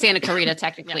 I'm in Santa Clarita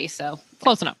technically, so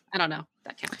close enough. I don't know.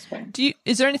 That counts.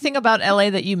 Is there anything about LA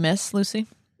that you miss, Lucy?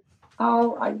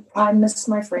 Oh, I miss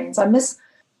my friends. I miss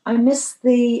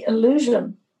the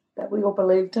illusion that we all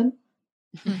believed in.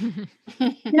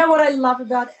 You know what I love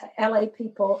about LA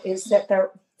people is that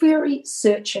they're very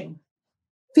searching,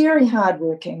 very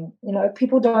hardworking.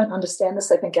 People don't understand this.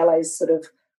 They think LA is sort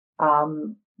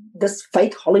of this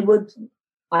fake Hollywood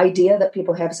idea that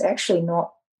people have is actually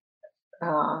not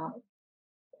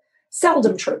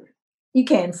seldom true. You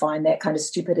can find that kind of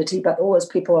stupidity, but always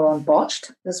people are on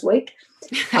botched this week.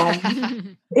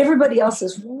 Everybody else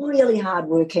is really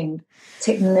hardworking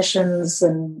technicians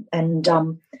and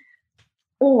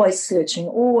always searching,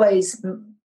 always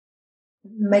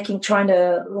trying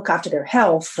to look after their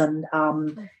health and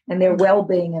their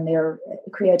well-being and their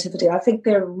creativity. I think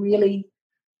there are really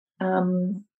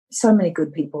so many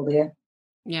good people there.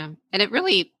 Yeah, and it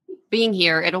really, being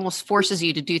here, it almost forces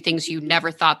you to do things you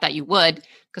never thought that you would,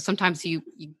 because sometimes you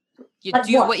do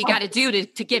what you got to do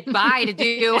to get by, to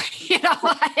do,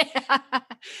 that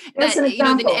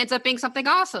then ends up being something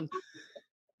awesome.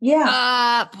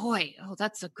 Yeah. Boy,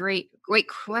 that's a great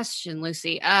question,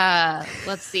 Lucy.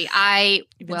 Let's see. I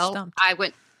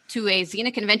went to a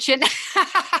Xena convention.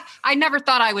 I never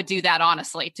thought I would do that,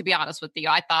 honestly, to be honest with you.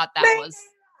 I thought that was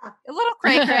a little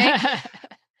cray-cray.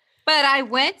 But I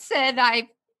went and I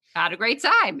had a great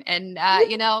time. And,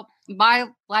 my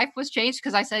life was changed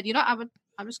because I said, I'm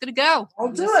just going to go.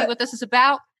 I'll see what this is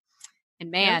about.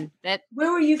 And man,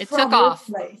 where were you it from? took off.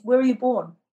 Where were you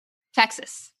born?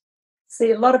 Texas.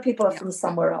 See, a lot of people are from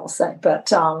somewhere else,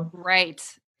 but right.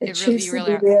 It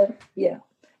really are. There. Yeah.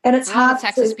 And it's hard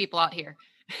Texas people out here.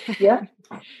 Yeah.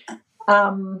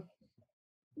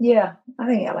 Yeah, I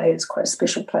think LA is quite a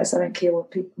special place. I don't care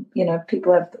what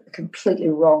people have a completely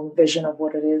wrong vision of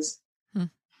what it is.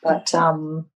 But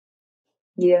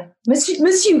yeah, miss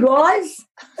you guys.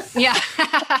 Yeah.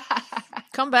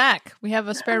 Come back. We have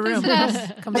a spare room.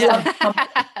 Come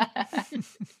back.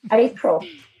 April.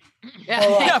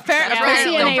 Yeah,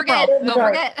 apparently. Don't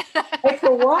forget.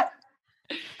 April what?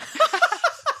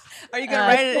 Are you going to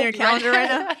write it in your calendar right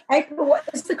now? April, what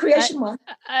is the creation one?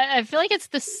 I feel like it's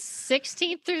the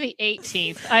 16th through the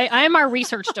 18th. I am our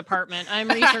research department. I'm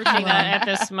researching that at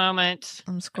this moment.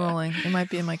 I'm scrolling. It might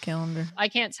be in my calendar. I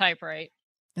can't type right.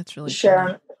 That's really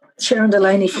Sharon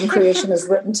Delaney from Creation has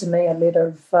written to me a letter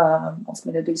of wants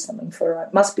me to do something for her.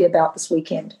 It must be about this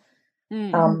weekend.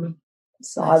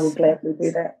 So I will gladly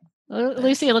do that.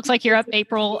 Lucy, it looks like you're up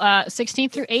April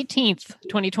 16th through 18th,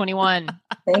 2021.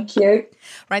 Thank you.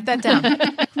 Write that down.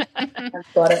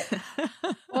 I've got it.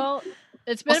 Well,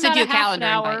 it's been about a half an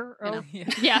hour.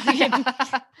 Yeah.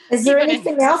 Is there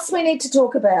anything else we need to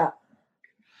talk about?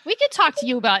 We could talk to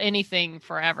you about anything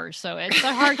forever. So it's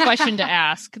a hard question to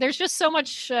ask. There's just so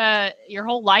much, your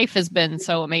whole life has been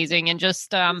so amazing. And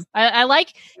just, I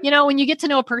like, when you get to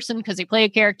know a person because they play a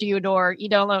character you adore, you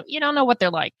don't know what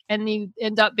they're like. And you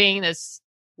end up being this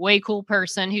way cool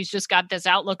person who's just got this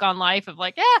outlook on life of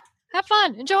like, have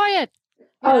fun, enjoy it.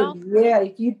 Yeah.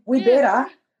 We better,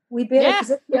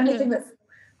 because it's the only thing that's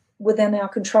within our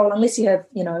control, unless you have,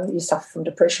 you suffer from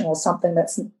depression or something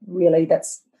that's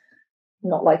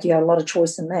not like you have a lot of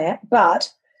choice in that.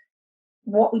 But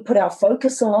what we put our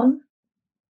focus on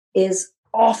is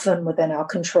often within our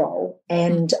control,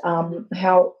 and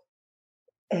how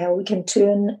we can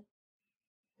turn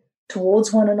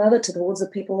towards one another, towards the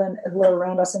people who are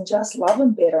around us, and just love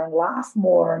them better and laugh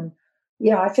more. And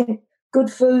I think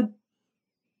good food,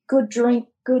 good drink,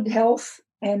 good health.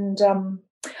 And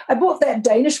I bought that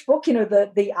Danish book,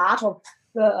 the art of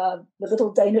the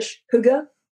little Danish hygge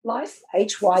life,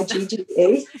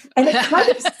 Hygge, and it kind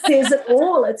of says it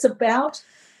all. It's about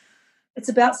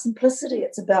simplicity.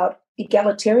 It's about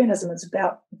egalitarianism. It's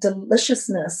about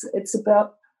deliciousness. It's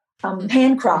about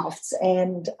handcrafts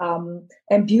and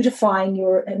beautifying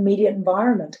your immediate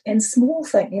environment and small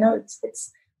thing.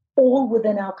 It's all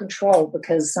within our control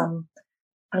because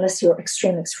unless you're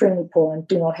extremely poor and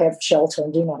do not have shelter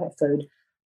and do not have food,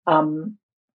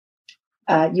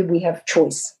 we have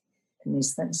choice in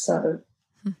these things. So,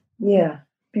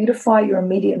 beautify your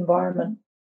immediate environment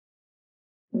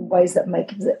in ways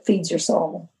that feeds your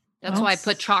soul. That's why I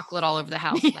put chocolate all over the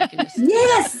house. I can just,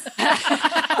 yes!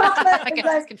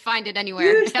 I can find it anywhere.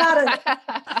 You started.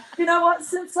 You know what?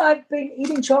 Since I've been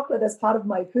eating chocolate as part of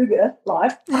my hygge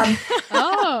life,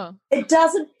 it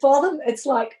doesn't bother me. It's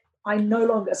like I no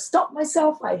longer stop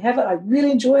myself. I have it. I really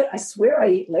enjoy it. I swear I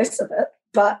eat less of it.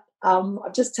 But I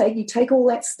just take all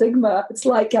that stigma. It's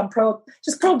like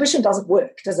prohibition doesn't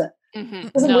work, does it? Mm-hmm.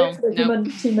 It doesn't work for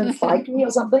the human psyche or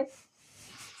something.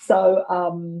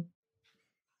 So,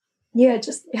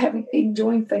 just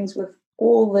enjoying things with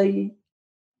all the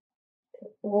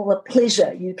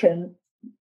pleasure you can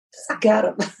suck out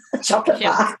of a chocolate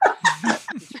bar.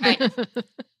 Right.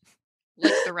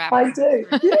 Lick the wrapper. I do.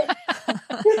 Yeah.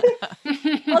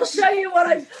 I'll show you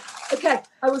what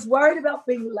I was worried about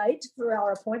being late for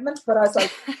our appointment, but I was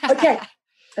like, okay,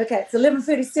 it's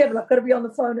 11:37. I've got to be on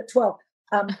the phone at 12.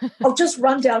 I'll just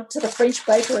run down to the French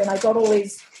bakery, and I got all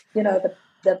these, the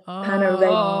pain au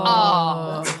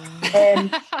lait.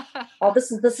 And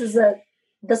this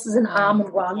is an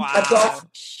almond one. Wow. I've got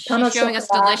She's showing us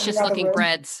delicious looking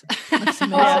breads. Oh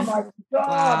my God.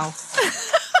 Wow.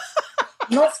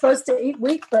 I'm not supposed to eat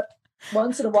wheat, but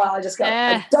once in a while I just go,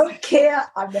 I don't care.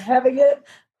 I'm having it.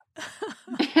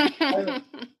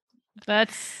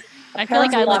 I feel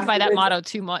like I live by that motto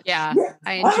too much. Yeah.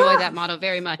 I enjoy that motto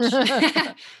very much.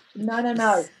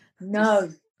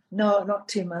 No, not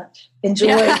too much. Enjoy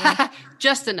it.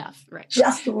 Just enough. Right.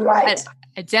 Just right.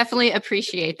 I definitely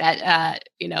appreciate that,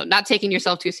 not taking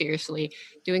yourself too seriously,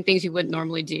 doing things you wouldn't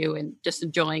normally do and just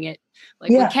enjoying it.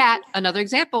 Like when Kat, another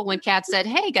example, when Kat said,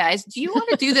 hey guys, do you want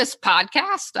to do this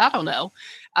podcast? I don't know.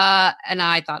 And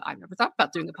I thought, I've never thought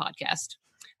about doing a podcast.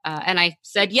 And I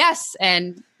said yes.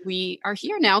 And we are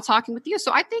here now talking with you.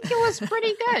 So I think it was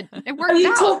pretty good. It worked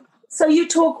out. So you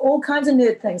talk all kinds of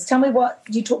nerd things. Tell me what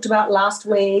you talked about last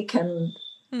week and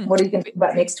what are you going to talk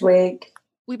about next week?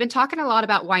 We've been talking a lot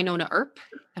about Wynonna Earp.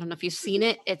 I don't know if you've seen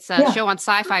it. It's a show on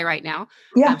Sci-Fi right now.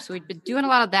 Yeah. So we've been doing a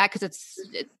lot of that because it's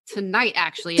tonight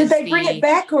actually. Did they bring it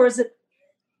back or is it?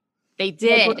 They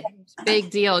did. Big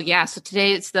deal. Yeah. So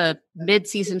today it's the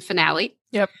mid-season finale.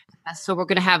 Yep. So we're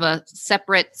going to have a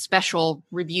separate special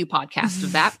review podcast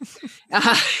of that.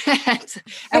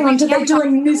 Did they do a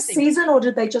new season or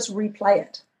did they just replay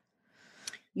it?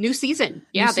 New season.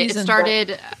 Yeah, it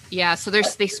started. So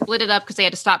they split it up because they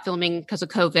had to stop filming because of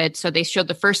COVID. So they showed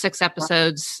the first 6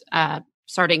 episodes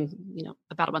starting,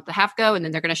 about a month and a half ago. And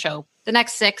then they're going to show the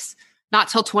next 6, not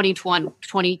till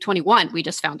 2021. We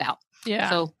just found out. Yeah.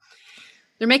 So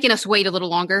they're making us wait a little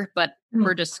longer, but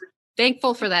we're just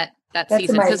thankful for that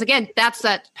season. Because again, that's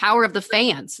that power of the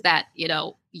fans that,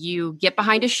 you get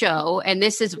behind a show. And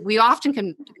we often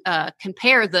can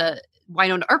compare the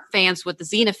Wynonna Earp fans with the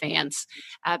Xena fans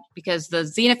because the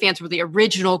Xena fans were the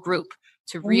original group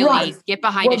to really get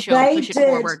behind a show and push it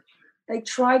forward. They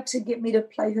tried to get me to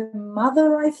play her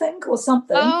mother, I think, or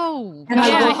something. Oh, and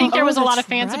I think there was a lot of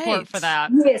fan support for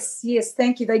that. Yes,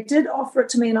 thank you. They did offer it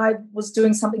to me and I was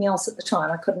doing something else at the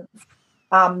time. I couldn't.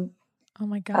 Oh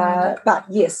my God. But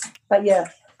yeah.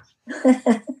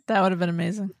 That would have been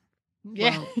amazing.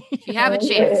 Yeah. Well, if you have a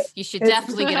chance, you should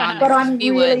definitely get on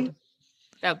there.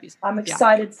 But I'm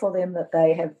excited for them that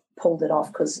they have pulled it off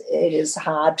because it is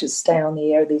hard to stay on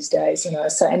the air these days,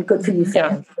 So and good for you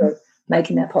fans for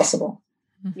making that possible.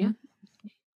 Yeah,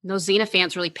 those Xena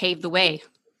fans really paved the way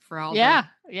for all. Yeah.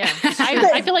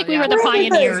 I feel like we were the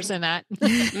pioneers in that.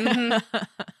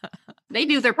 They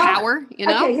knew their power,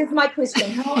 Okay, here's my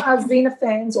question: how are Xena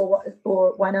fans or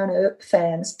Wynonna Earp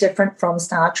fans different from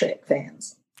Star Trek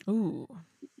fans? Ooh.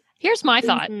 Here's my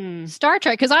thought. Star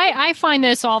Trek, because I find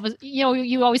this all,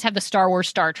 you always have the Star Wars,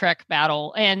 Star Trek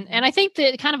battle. And I think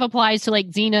that it kind of applies to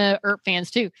like Xena Earp fans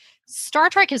too.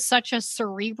 Star Trek is such a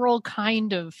cerebral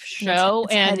kind of show,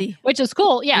 it's heady. Which is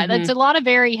cool. Yeah, that's a lot of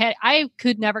very heady. I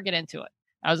could never get into it.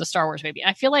 I was a Star Wars baby.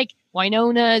 I feel like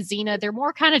Wynonna, Xena, they're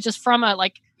more kind of just from a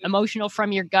like emotional,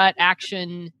 from your gut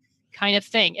action kind of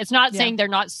thing. It's not saying they're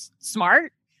not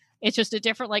smart. It's just a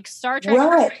different, like Star Trek.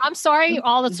 Right. I'm sorry,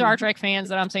 all the Star Trek fans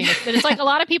that I'm saying this, but it's like a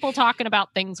lot of people talking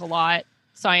about things a lot,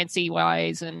 science-y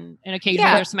wise, and occasionally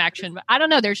there's some action. But I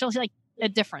don't know. There's just like a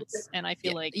difference, and I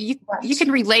feel like you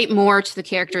can relate more to the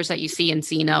characters that you see in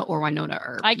Xena or Wynonna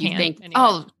Earp. I can. You think,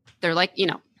 anyway. they're like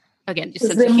again, Is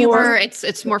sense there of humor. more-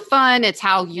 It's more fun. It's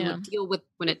how you would deal with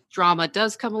when drama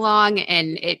does come along,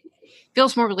 and it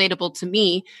feels more relatable to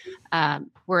me.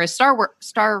 Whereas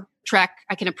Star Trek,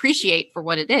 I can appreciate for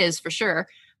what it is, for sure,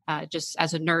 just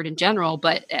as a nerd in general.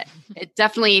 But it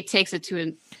definitely takes it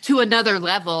to another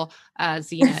level.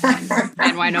 Xena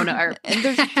and Winona are, and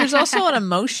there's also an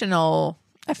emotional.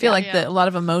 I feel like a lot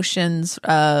of emotions.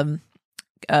 Run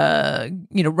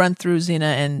through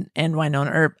Xena and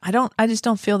Winona, or I just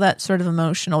don't feel that sort of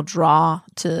emotional draw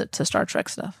to Star Trek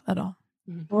stuff at all.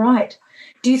 Right.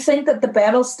 Do you think that the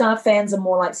Battlestar fans are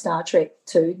more like Star Trek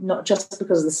too, not just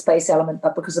because of the space element,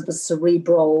 but because of the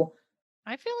cerebral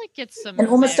I feel like it's and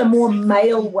almost a more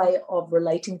male way of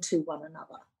relating to one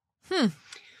another,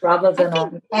 rather than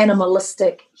an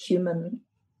animalistic human?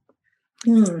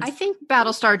 I think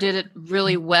Battlestar did it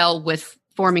really well with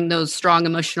forming those strong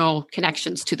emotional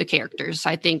connections to the characters.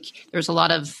 I think there's a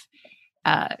lot of,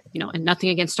 and nothing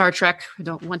against Star Trek. I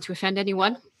don't want to offend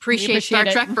anyone. Appreciate Star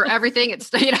Trek for everything. It's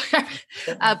but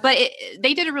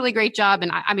they did a really great job,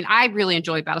 and I really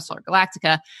enjoyed Battlestar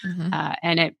Galactica,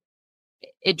 and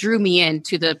it drew me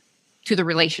into the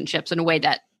relationships in a way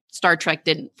that Star Trek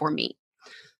didn't for me.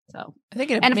 So I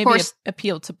think it of course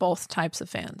appealed to both types of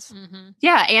fans.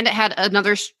 Yeah, and it had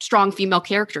another strong female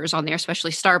characters on there,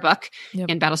 especially Starbuck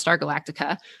in Battlestar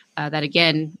Galactica. That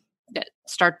again, that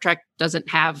Star Trek doesn't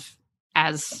have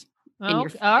as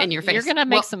in your face. You're gonna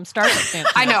make some Star Trek fans.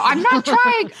 I know. I'm not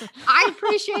trying. I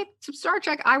appreciate some Star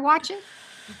Trek. I watch it.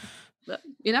 But,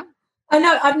 I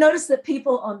know. I've noticed that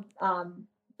people on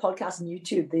podcasts and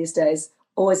YouTube these days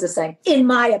always are saying, "In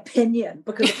my opinion,"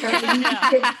 because apparently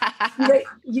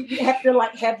you have to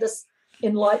have this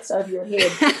in lights over your head.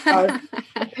 So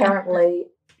apparently,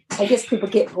 I guess people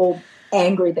get all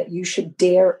angry that you should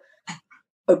dare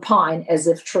opine as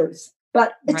if truth.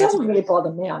 But it doesn't really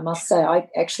bother me, I must say. I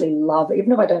actually love,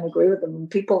 even if I don't agree with them, when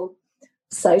people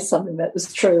say something that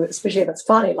is true, especially if it's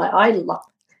funny. Like, I love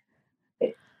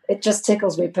it. It just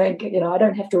tickles me pink. I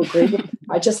don't have to agree with them.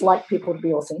 I just like people to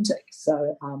be authentic.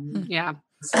 So,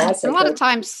 so I say a lot of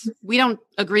times we don't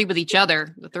agree with each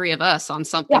other, the three of us, on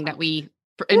something that we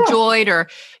enjoyed or,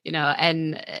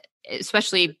 and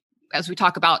especially as we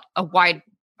talk about a wide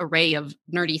array of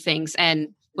nerdy things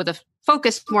and with a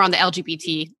focus more on the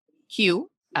LGBTQ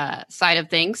side of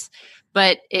things,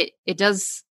 but it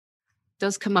does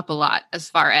come up a lot as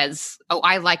far as,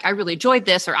 I really enjoyed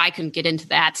this, or I couldn't get into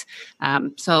that.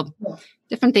 So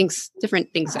different things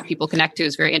that people connect to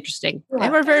is very interesting.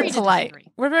 And we're very polite.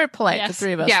 We're very polite, the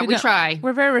three of us. Yeah, we try.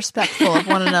 We're very respectful of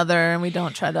one another, and we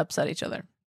don't try to upset each other.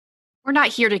 We're not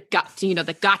here to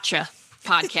the gotcha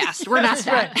podcast. We're not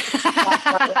that.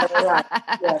 Right.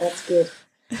 Yeah, that's good.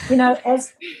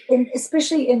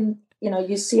 Especially in,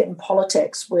 you see it in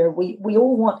politics where we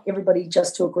all want everybody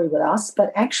just to agree with us,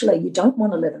 but actually you don't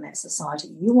want to live in that society.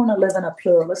 You want to live in a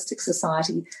pluralistic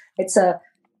society. It's to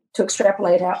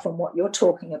extrapolate out from what you're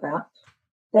talking about,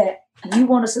 that you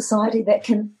want a society that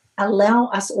can allow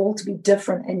us all to be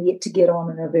different and yet to get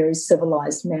on in a very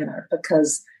civilized manner,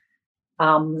 because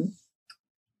the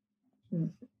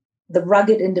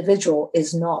rugged individual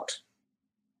is not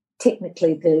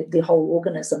technically the whole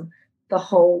organism. The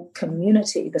whole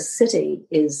community, the city,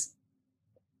 is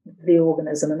the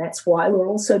organism, and that's why we're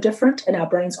all so different and our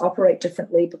brains operate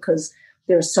differently, because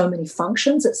there are so many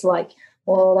functions. It's like,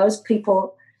 well, those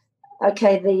people,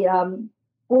 okay,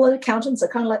 all the accountants are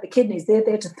kind of like the kidneys. They're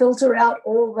there to filter out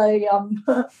all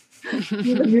the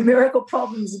numerical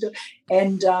problems,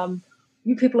 and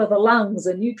you people are the lungs,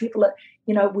 and you people are,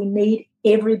 we need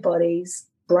everybody's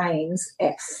brains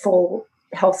at full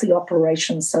healthy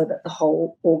operation so that the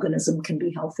whole organism can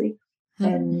be healthy.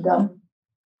 And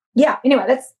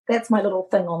anyway, that's my little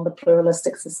thing on the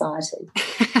pluralistic society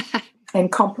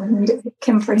and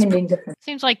comprehending different.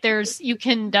 Seems like you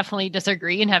can definitely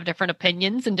disagree and have different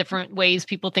opinions and different ways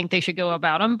people think they should go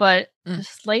about them, but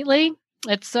just lately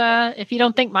it's if you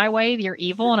don't think my way, you're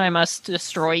evil and I must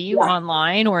destroy you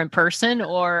online or in person,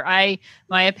 or my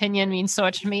opinion means so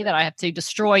much to me that I have to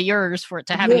destroy yours for it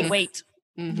to have any weight.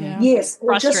 Mm-hmm. Yes,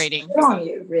 frustrating. Just on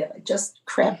you, really, just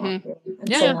crap on you.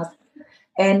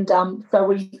 And so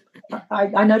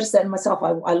I noticed that in myself.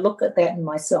 I look at that in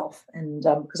myself, and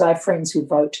because I have friends who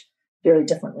vote very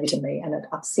differently to me, and it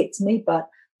upsets me. But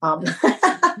I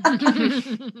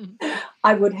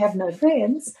would have no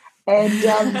friends, and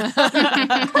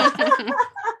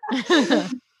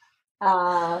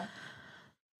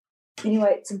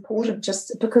anyway, it's important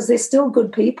just because they're still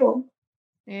good people.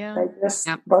 Yeah, they just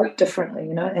vote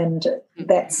differently, and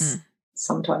that's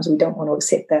sometimes we don't want to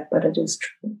accept that, but it is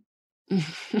true.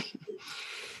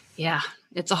 Yeah,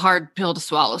 It's a hard pill to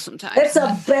swallow sometimes. It's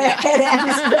a bad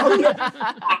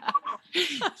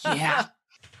Yeah.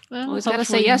 Well, Always got to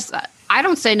say hopefully- yes. I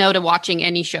don't say no to watching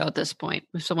any show at this point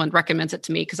if someone recommends it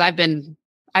to me, because I've been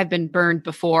burned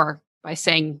before by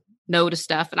saying no to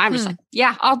stuff, and I'm just like,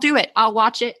 yeah, I'll do it. I'll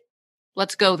watch it.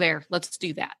 Let's go there. Let's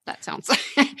do that. That sounds.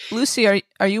 Lucy,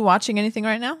 are you watching anything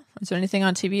right now? Is there anything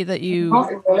on TV that you?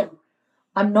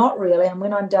 I'm not really. And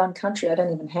when I'm down country, I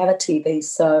don't even have a TV.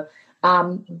 So,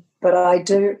 but I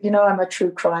do. I'm a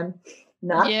true crime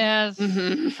nut. Yes.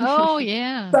 Oh,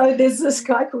 yeah. So there's this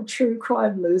guy called True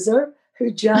Crime Loser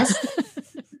who just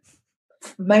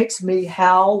makes me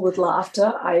howl with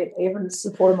laughter. I even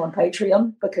support him on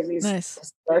Patreon because he's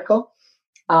hysterical.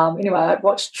 Anyway, I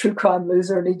watched True Crime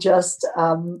Loser, and he just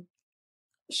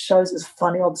shows his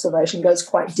funny observation, goes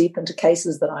quite deep into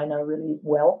cases that I know really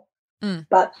well.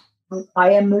 But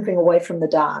I am moving away from the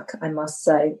dark, I must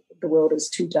say. The world is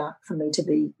too dark for me to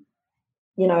be,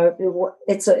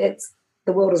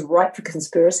 the world is ripe for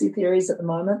conspiracy theories at the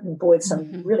moment, and boy,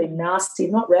 some really nasty,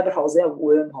 not rabbit holes, they're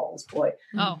wormholes, boy.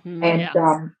 Oh,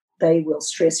 and they will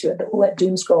stress you. All that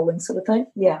doom scrolling sort of thing.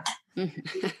 Yeah.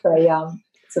 It's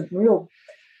a real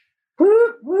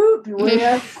whoop, whoop,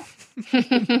 beware.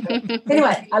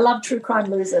 Anyway, I love True Crime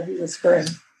Loser. He was screwing.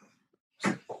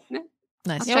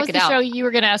 Nice. What was the show you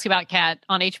were going to ask about, Kat,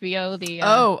 on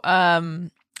HBO?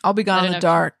 I'll Be Gone in the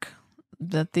Dark.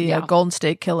 The Golden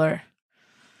State Killer.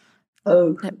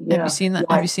 Oh, have you seen that?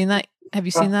 Have you seen that? Have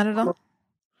you seen that at all?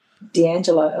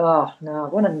 D'Angelo. Oh no,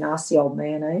 what a nasty old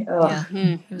man, eh? Oh. Yeah,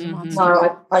 he was a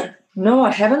monster. No,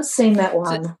 I haven't seen that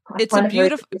one. It's a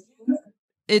beautiful.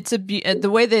 It's the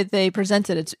way that they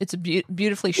present it. It's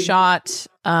beautifully shot.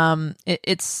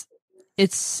 It's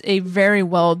a very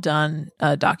well done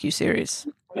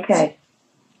docuseries. Okay.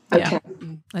 Yeah,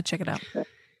 I'll check it out.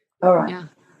 All right. Yeah.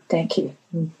 Thank you.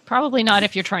 Probably not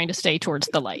if you're trying to stay towards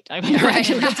the light. I mean,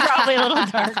 it's probably a little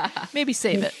dark. Maybe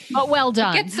save it. But well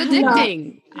done. It's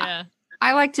addicting. Yeah.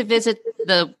 I like to visit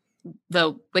the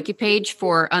wiki page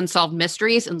for Unsolved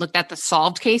Mysteries and looked at the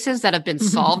solved cases that have been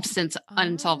solved since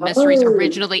Unsolved Mysteries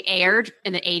originally aired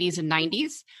in the 80s and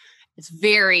 90s.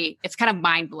 It's kind of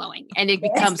mind-blowing, and it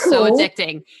becomes so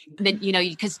addicting. And then,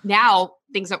 because now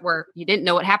things that you didn't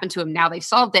know what happened to them, now they've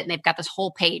solved it and they've got this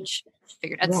whole page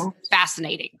figured. It's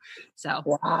fascinating. So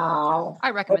wow.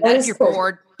 I recommend that if you're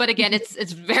bored. But again,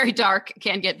 it's very dark. It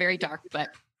can get very dark, but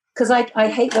because I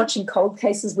hate watching cold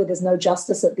cases where there's no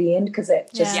justice at the end, because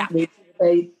that just leaves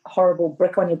a horrible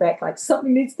brick on your back, like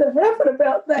something needs to happen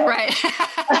about that. Right.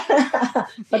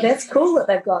 But that's cool that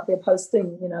they're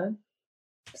posting,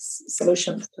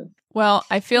 solutions. Well,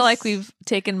 I feel like we've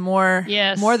taken more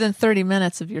than 30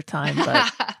 minutes of your time,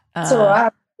 but so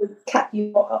I cut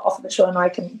you off the show, and I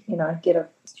can, get a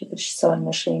stupid sewing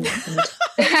machine.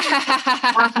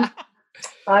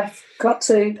 I've got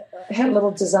to had a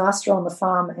little disaster on the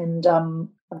farm, and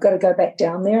I've got to go back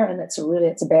down there, and it's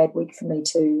a bad week for me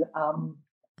to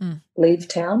leave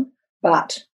town.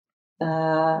 But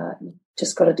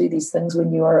just got to do these things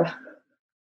when you are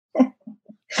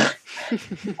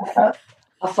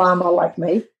a farmer like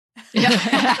me.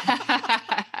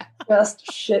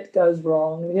 Just shit goes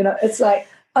wrong. It's like,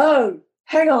 oh,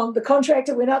 hang on, the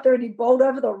contractor went out there and he bowled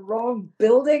over the wrong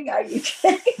building. Are you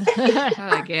kidding?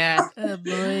 Oh, yeah. Oh,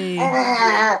 boy.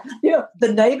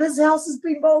 The neighbor's house has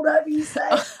been bowled over, you say?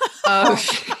 Oh,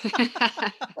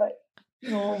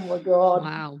 oh my God.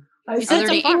 Wow. I said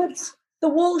the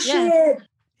wool shed.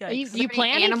 Yeah. Are you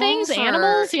planting animals things?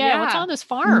 Animals? Yeah. What's on this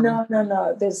farm?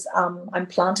 No. There's I'm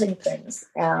planting things,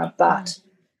 but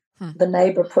the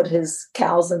neighbor put his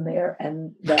cows in there,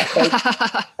 and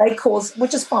they cause,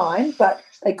 which is fine, but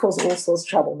they cause all sorts of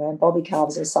trouble, man. Bobby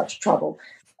calves are such trouble,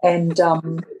 and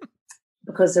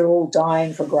because they're all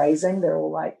dying for grazing, they're all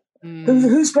like,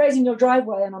 "Who's grazing your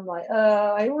driveway?" And I'm like,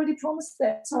 "I already promised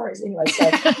that. Sorry." Anyway,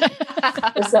 so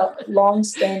there's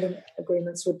long-standing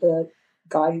agreements with the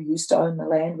guy who used to own the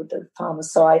land with the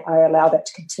farmers, so I allow that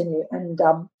to continue. And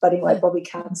but anyway, Bobby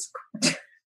calves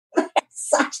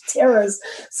such terrors,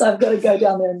 so I've got to go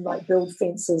down there and build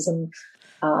fences and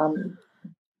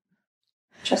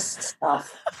just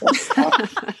stuff.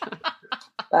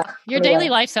 Your daily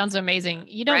life sounds amazing.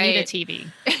 You don't need a TV.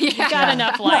 You've got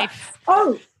enough life.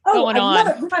 Oh, going I on. love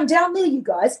it. When I'm down there, you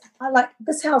guys,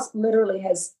 this house literally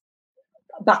has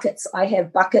buckets. I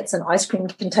have buckets and ice cream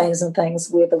containers and things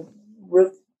where the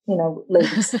roof,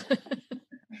 leaks.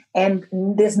 And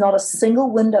there's not a single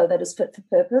window that is fit for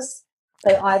purpose.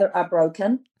 They either are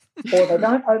broken, or they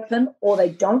don't open, or they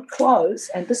don't close.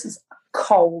 And this is a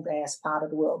cold-ass part of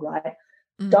the world, right?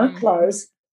 Mm-hmm. Don't close,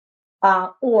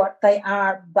 or they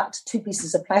are but two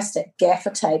pieces of plastic, gaffer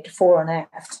taped fore and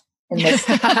aft. in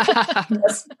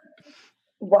this,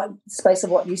 what space of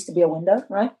what used to be a window,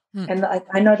 right? And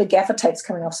I know the gaffer tape's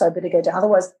coming off, so I better go down.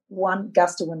 Otherwise, one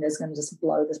gust of wind is going to just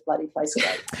blow this bloody place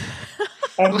away.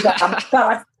 And but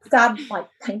I started like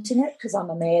painting it because I'm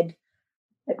a mad.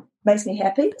 It makes me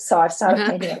happy, so I've started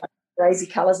painting it like crazy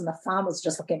colours. And the farmers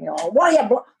just look at me, oh, what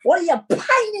are you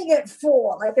painting it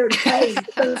for? Like they're paid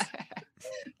because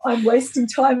I'm wasting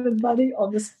time and money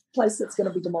on this place that's going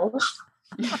to be demolished.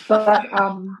 But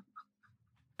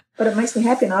it makes me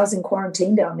happy, and I was in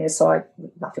quarantine down there, so I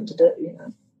nothing to do, you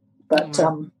know. But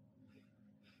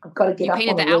I've got to get you up on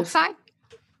painted the the roof. outside?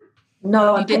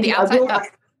 No, you did the outside?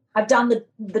 I've done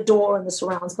the door and the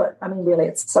surrounds, but I mean, really,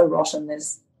 it's so rotten.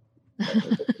 There's,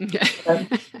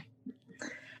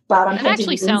 but I'm It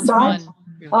actually the sounds inside. fun.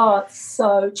 Oh, it's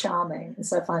so charming and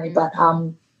so funny, but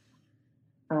full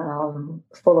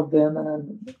of vermin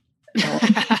and.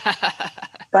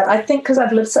 But I think because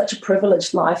I've lived such a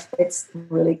privileged life, it's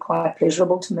really quite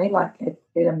pleasurable to me. Like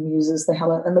it amuses the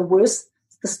hell out. And the worst,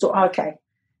 the store. Okay,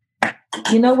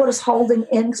 you know what is holding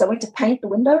in? Because I went to paint the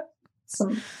window,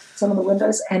 some of the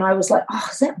windows, and I was like, oh,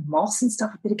 is that moss and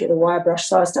stuff? I better get the wire brush.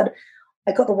 So I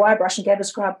got the wire brush and gave it a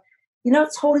scrub. You know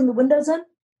what's holding the windows in?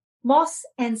 Moss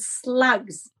and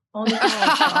slugs on the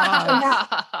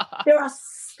outside. There are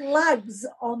slugs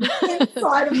on the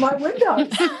inside of my windows.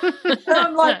 And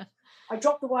I'm like, I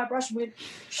dropped the wire brush and went,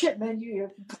 shit, man, you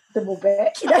have them all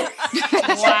back. You know?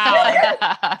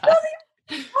 Wow.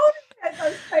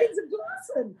 Those panes of glass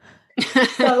in.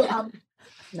 So,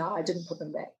 no, I didn't put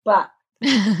them back. But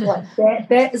like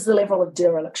that is the level of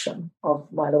dereliction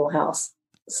of my little house.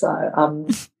 So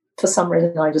for some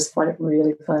reason, I just find it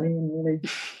really funny and really...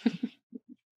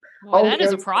 Well, that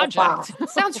is a project.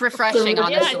 Sounds refreshing,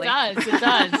 honestly. Yeah, it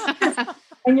does.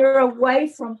 And you're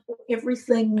away from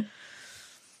everything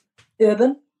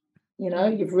urban. You know,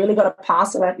 you've really got to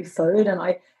pass about your food. And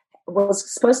I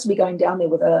was supposed to be going down there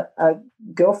with a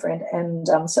girlfriend, and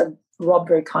so Rob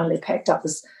very kindly packed up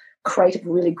this crate of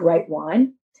really great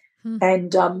wine.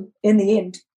 And in the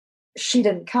end, she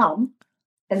didn't come.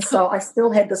 And so I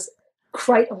still had this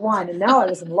crate of wine. And now I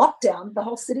was in lockdown. The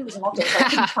whole city was in lockdown, so I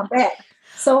couldn't come back.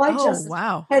 So I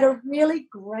had a really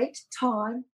great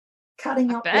time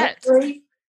cutting up blackberry,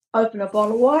 open a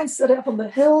bottle of wine, sit up on the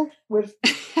hill with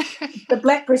the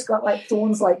blackberry's got like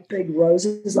thorns like big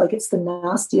roses, like it's the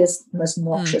nastiest, most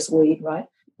noxious weed, right?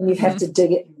 And you have to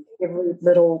dig it, every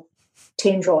little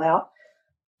tendril out.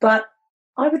 But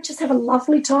I would just have a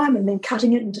lovely time, and then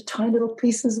cutting it into tiny little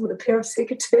pieces with a pair of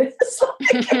secateurs.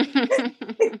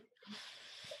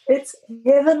 It's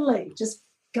heavenly. Just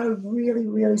go really,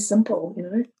 really simple, you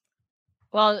know.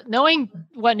 Well, knowing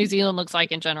what New Zealand looks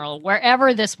like in general,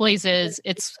 wherever this place is,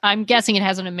 I'm guessing it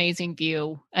has an amazing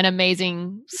view, an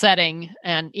amazing setting.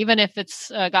 And even if it's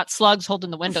got slugs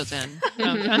holding the windows in,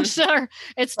 I'm sure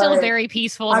it's still very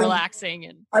peaceful and relaxing.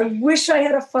 And I wish I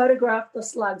had a photograph of the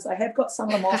slugs. I have got some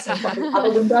of them also in the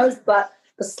other windows, but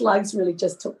the slugs really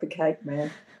just took the cake, man.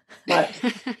 Like,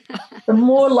 the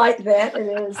more like that it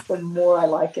is, the more I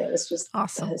like it. It's just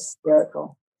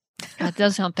hysterical. That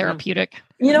does sound therapeutic.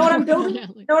 You know what I'm building?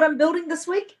 You know what I'm building this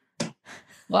week?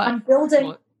 What? I'm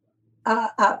building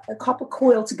a copper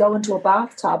coil to go into a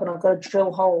bathtub, and I've got to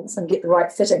drill holes and get the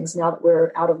right fittings now that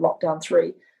we're out of lockdown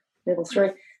level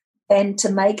 3, and to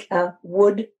make a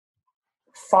wood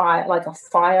fire, like a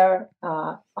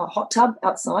hot tub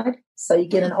outside. So you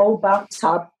get an old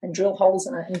bathtub and drill holes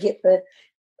in it and get the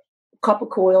copper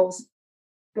coils,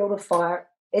 build a fire.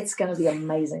 It's going to be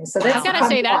amazing. So that's I gotta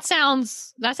say that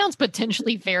sounds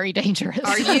potentially very dangerous.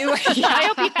 Are you? I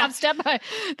hope you have step by.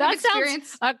 That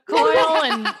sounds a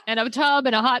coil and a tub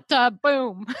and a hot tub.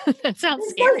 Boom. That sounds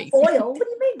scary. No oil. What do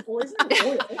you mean, boys? No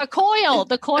oil.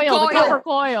 The copper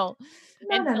coil,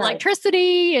 and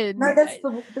electricity. And no, that's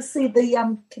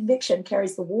the convection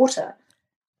carries the water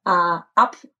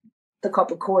up the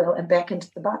copper coil and back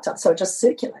into the bathtub, so it just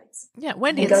circulates. Yeah,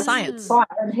 Wendy, it's science. Fire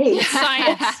and heat.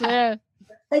 Science. Yeah.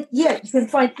 Yeah, you can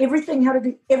find everything, how to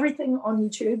do everything on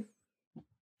YouTube.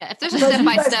 Yeah, if there's a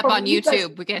step-by-step on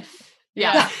YouTube, we can...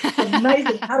 Yeah.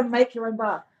 Amazing. How to make your own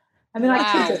bar. I mean, I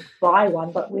could just buy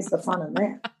one, but where's the fun in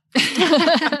that?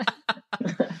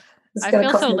 I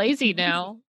feel so lazy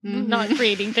now. Not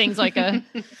creating things like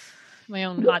my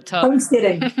own hot tub.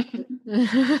 Homesteading.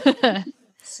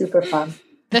 Super fun.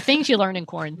 The things you learn in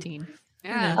quarantine.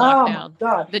 Yeah. Oh, my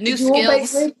God. The new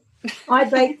skills. I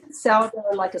baked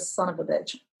sourdough like a son of a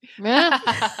bitch. Yeah.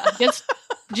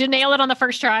 Did you nail it on the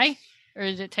first try? Or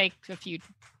did it take a few?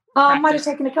 I might have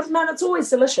taken a couple. No, it's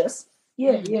always delicious.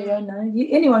 Yeah. No,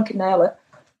 anyone can nail it.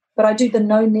 But I do the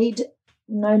no need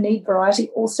variety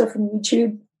also from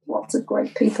YouTube. Lots of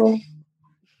great people.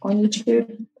 on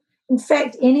YouTube. In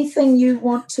fact, anything you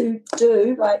want to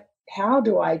do, like how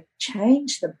do I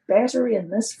change the battery in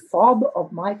this fob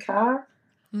of my car?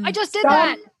 I just did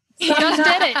that. You just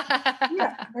did it.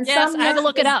 Yeah. And yes, I had to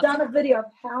look it up. Done a video of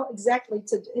how exactly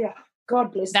to. Yeah.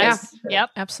 God bless That's, them. Yep.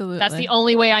 Absolutely. That's the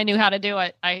only way I knew how to do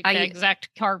it. The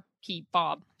exact car key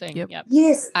fob thing. Yep.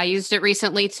 Yes. I used it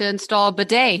recently to install a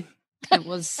bidet. It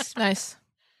was nice.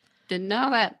 Didn't know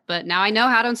that, but now I know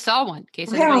how to install one in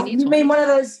case Wow, anybody needs you one. mean one of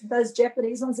those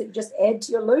Japanese ones that you just add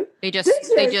to your loop? They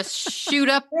just shoot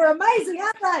up. They're amazing,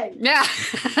 aren't they? Yeah.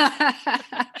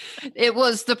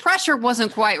 The pressure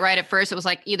wasn't quite right at first. It was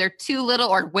like either too little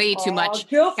or way too much.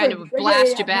 Girlfriend. Kind of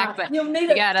blast you back, but you'll need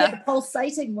you get the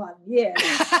pulsating one. Yeah. Is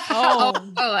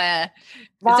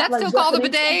that still called a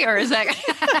bidet, or is that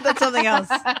that's something else?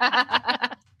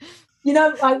 You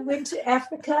know, I went to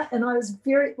Africa, and I was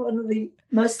one of the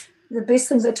best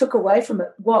things I took away from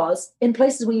it was in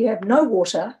places where you have no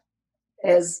water,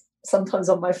 as sometimes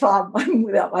on my farm,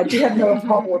 I do have no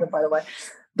hot water, by the way,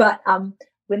 but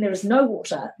when there is no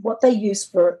water, what they use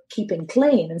for keeping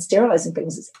clean and sterilizing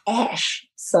things is ash.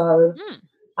 So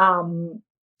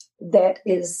that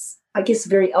is, I guess,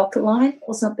 very alkaline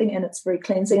or something, and it's very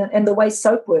cleansing. And the way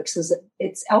soap works is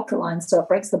it's alkaline, so it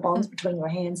breaks the bonds between your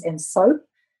hands and soap.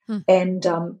 And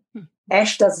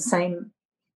ash does the same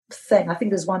thing. I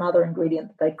think there's one other ingredient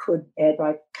that they could add, but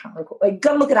I can't recall. You've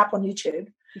got to look it up on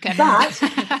YouTube. Okay. But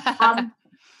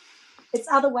it's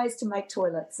other ways to make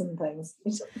toilets and things.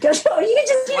 You just ash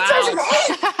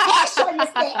on your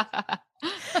step.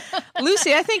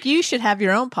 Lucy, I think you should have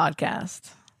your own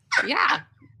podcast. Yeah.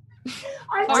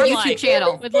 Our YouTube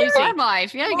channel with Lucy. Farm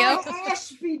Life. There you go.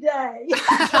 Ashby Day.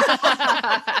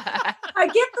 I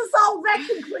get this old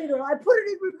vacuum cleaner. I put it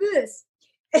in reverse.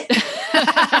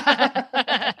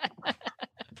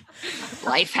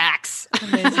 Life hacks.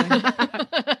 Amazing.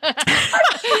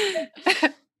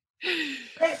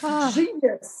 That's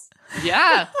genius.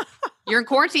 Yeah. You're in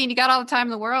quarantine. You got all the time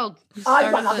in the world. I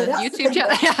Start the YouTube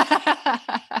channel.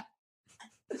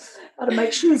 How to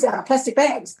make shoes out of plastic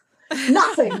bags.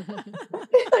 Nothing.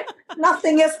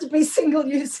 Nothing has to be single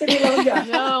use any longer.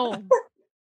 No.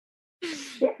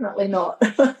 Definitely not.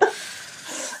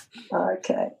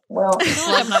 Okay. Well,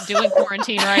 I'm not doing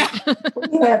quarantine right.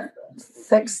 We have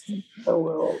fixed the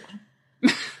world.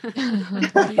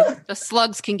 The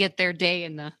slugs can get their day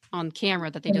on camera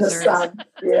that they deserve. The sun.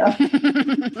 Yeah.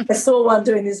 I saw one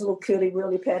doing these little curly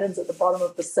whirly patterns at the bottom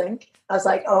of the sink. I was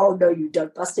like, oh no, you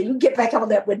don't, Buster. You get back out of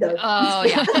that window. Oh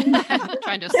yeah.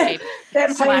 Trying to escape.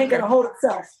 That pain ain't gonna hold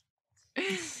itself.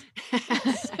 Get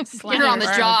her on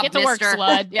the job. Get to work,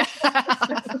 slug. Yeah.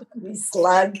 We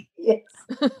slug. Yes.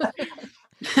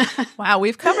 Wow,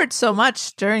 we've covered so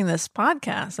much during this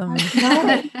podcast. I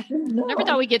mean, Never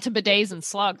thought we'd get to bidets and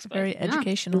slugs. But very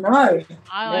educational. No.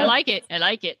 I like it. I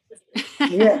like it.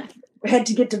 Yeah. We had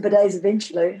to get to bidets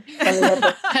eventually.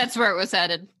 That's where it was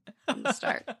headed from the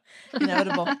start.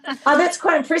 Inevitable. Oh, that's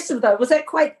quite impressive though. Was that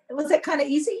kind of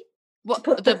easy? What,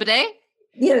 the bidet?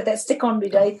 Yeah, that stick-on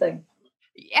bidet thing.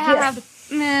 Yeah.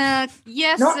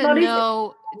 Yes Not and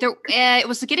no. It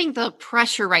was getting the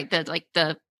pressure right.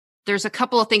 There's a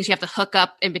couple of things you have to hook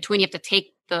up in between. You have to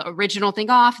take the original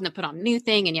thing off and then put on a new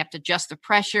thing, and you have to adjust the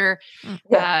pressure.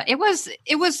 Yeah. It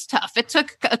was tough. It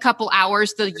took a couple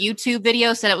hours. The YouTube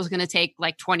video said it was going to take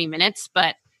like 20 minutes,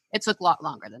 but it took a lot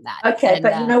longer than that. Okay, and,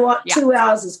 but you know what? Yeah. 2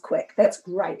 hours is quick. That's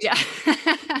great. Yeah.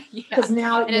 Because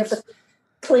now you have the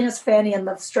cleanest fanny in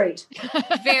the street.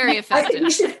 Very I think effective. you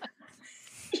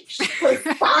should put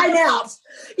a sign out.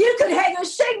 You could hang a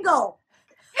shingle.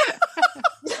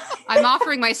 I'm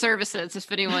offering my services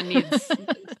if anyone needs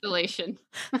installation.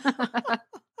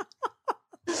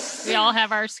 We all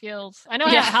have our skills. I know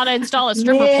how to install a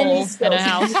stripper pole in a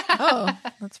house. Oh,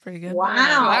 that's pretty good.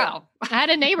 Wow. I had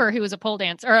a neighbor who was a pole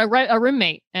dancer, or a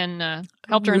roommate, and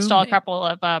helped her install a couple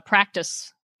of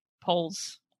practice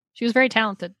poles. She was very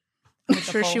talented. I'm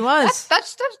sure she was.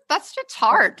 That's just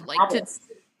hard. Like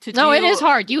to no, do. it is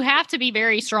hard. You have to be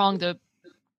very strong to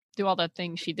do all the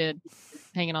things she did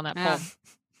hanging on that pole.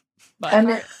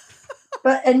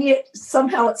 But and yet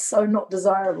somehow it's so not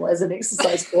desirable as an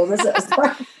exercise form, is it? It's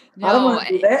like, I don't want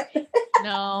to do that.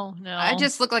 No. I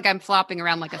just look like I'm flopping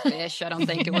around like a fish. I don't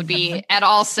think it would be at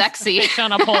all sexy. Fish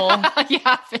on a pole.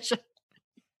 Yeah, fish.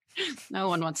 No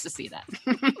one wants to see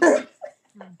that.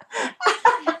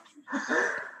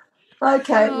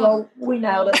 Okay, well, we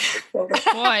nailed it.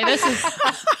 Boy, this is...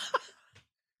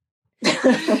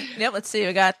 Yep, let's see.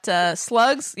 We got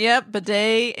slugs,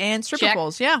 bidet, and stripper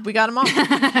poles. Yeah, we got them all.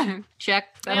 Check.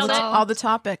 All the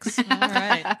topics. All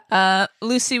right.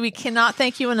 Lucy, we cannot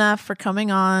thank you enough for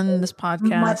coming on this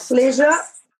podcast. My pleasure.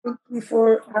 Thank you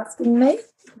for asking me,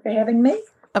 for having me.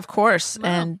 Of course.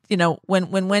 Wow. And,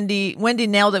 when Wendy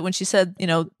nailed it when she said,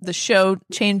 the show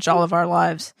changed all of our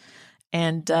lives.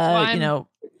 And,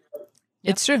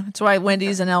 it's true. It's why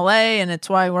Wendy's in LA and it's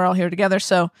why we're all here together.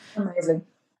 So amazing.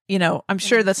 I'm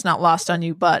sure that's not lost on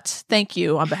you, but thank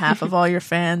you on behalf of all your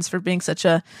fans for being such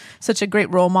a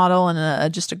great role model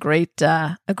and just a great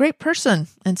person.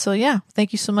 And so,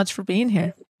 thank you so much for being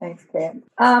here. Thanks, Kat.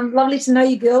 Lovely to know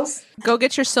you girls. Go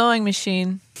get your sewing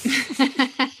machine.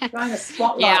 Trying to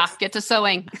spotlight. Yeah, get to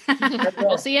sewing.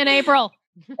 We'll see you in April.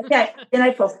 Okay, in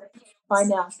April. Bye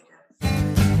now.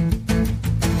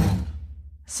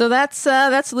 So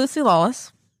that's Lucy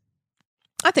Lawless.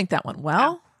 I think that went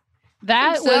well.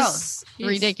 That was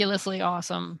ridiculously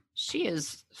awesome. She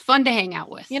is fun to hang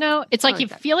out with. It's like you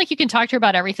feel like you can talk to her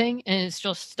about everything, and it's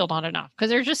just still not enough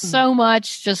because there's just so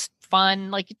much just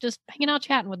fun, like just hanging out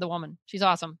chatting with the woman. She's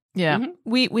awesome. Yeah.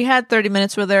 Mm-hmm. We had 30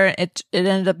 minutes with her. It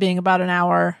ended up being about an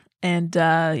hour. And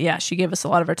she gave us a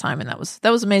lot of her time, and that was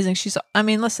amazing.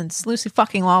 Listen, it's Lucy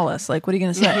fucking Lawless. Like, what are you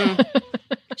gonna say?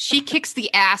 She kicks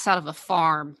the ass out of a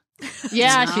farm.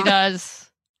 Yeah, she does.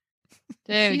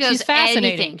 Dude, she's fascinating.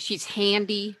 Anything. She's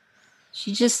handy.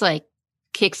 She just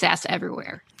kicks ass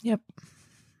everywhere. Yep.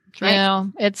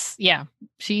 Right.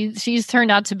 She's turned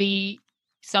out to be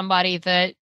somebody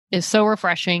that is so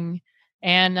refreshing,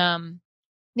 and and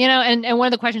one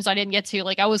of the questions I didn't get to,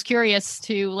 I was curious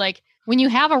to when you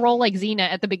have a role like Xena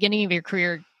at the beginning of your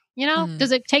career,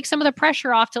 does it take some of the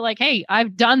pressure off to hey,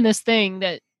 I've done this thing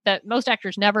that most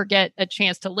actors never get a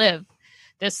chance to live,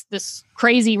 this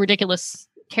crazy, ridiculous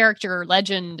character,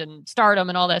 legend, and stardom,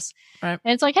 and all this. Right.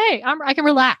 And it's hey, I can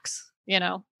relax.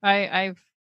 I've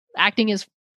acting is,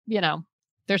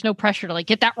 there's no pressure to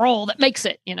get that role that makes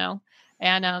it. And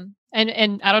I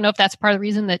don't know if that's part of the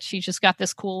reason that she's just got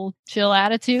this cool, chill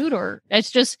attitude, or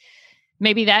it's just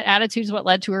maybe that attitude is what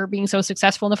led to her being so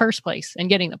successful in the first place and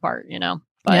getting the part,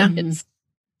 But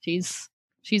she's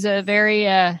a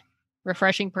very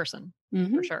refreshing person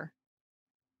for sure.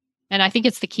 And I think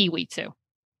it's the Kiwi too,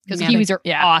 because Kiwis are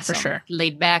awesome. For sure.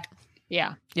 Laid back.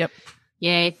 Yeah. Yep.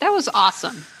 Yay. That was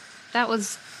awesome.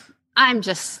 I'm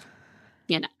just,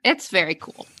 it's very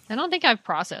cool. I don't think I've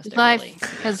processed it. Life really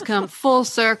has come full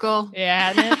circle.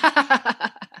 Yeah.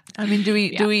 Do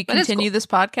we continue this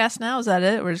podcast now? Is that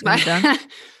it? We're just going to be done?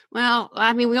 Well,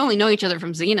 we only know each other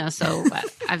from Xena, so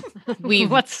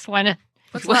what's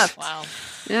left? Wow.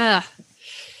 Yeah.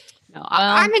 No,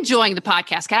 I'm enjoying the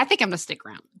podcast, Kat. I think I'm going to stick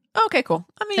around. Okay, cool.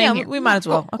 We might as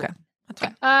well. Okay. That's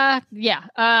fine. I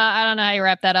don't know how you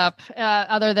wrap that up.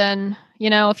 Other than,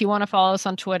 if you want to follow us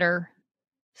on Twitter,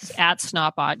 it's at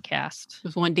Snot-Podcast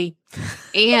with 1D.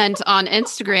 And on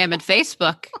Instagram and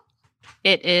Facebook,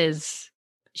 it is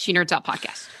She Nerds Out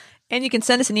Podcast. And you can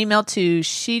send us an email to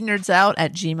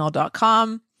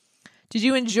shenerdsOut@gmail.com. Did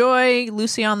you enjoy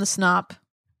Lucy on the Snop?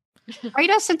 Write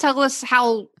us and tell us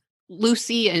how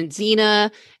Lucy and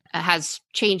Xena has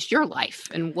changed your life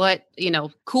and what,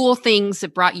 cool things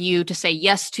it brought you to say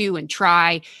yes to and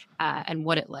try, and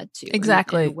what it led to.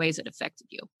 Exactly. And the ways it affected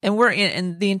you. And we're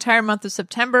in the entire month of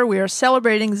September, we are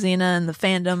celebrating Xena and the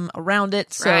fandom around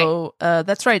it. So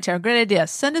that's right, Tara. Great idea.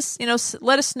 Send us,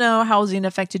 let us know how Xena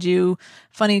affected you,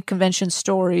 funny convention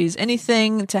stories,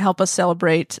 anything to help us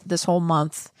celebrate this whole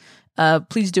month.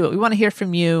 Please do it. We want to hear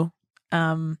from you.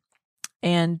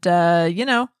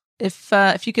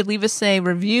 If you could leave us a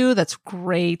review, that's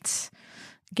great.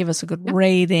 Give us a good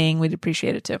rating. We'd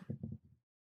appreciate it too.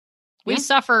 We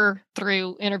suffer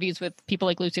through interviews with people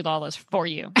like Lucy Lawless for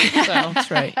you. So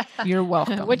that's right. You're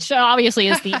welcome. Which obviously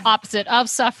is the opposite of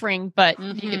suffering, but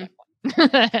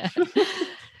that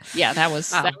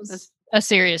was a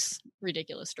serious,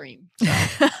 ridiculous dream. So.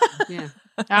 Yeah.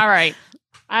 All right.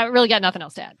 I really got nothing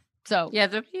else to add. So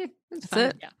that's it.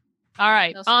 Yeah. All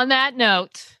right. On that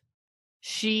note,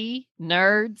 She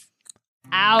Nerds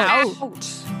Out.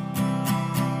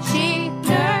 She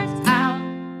nerds out.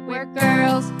 We're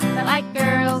girls that like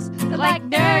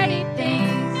dirty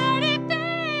things. Dirty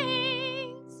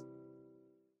things.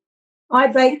 I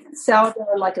baked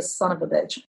sourdough like a son of a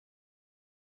bitch.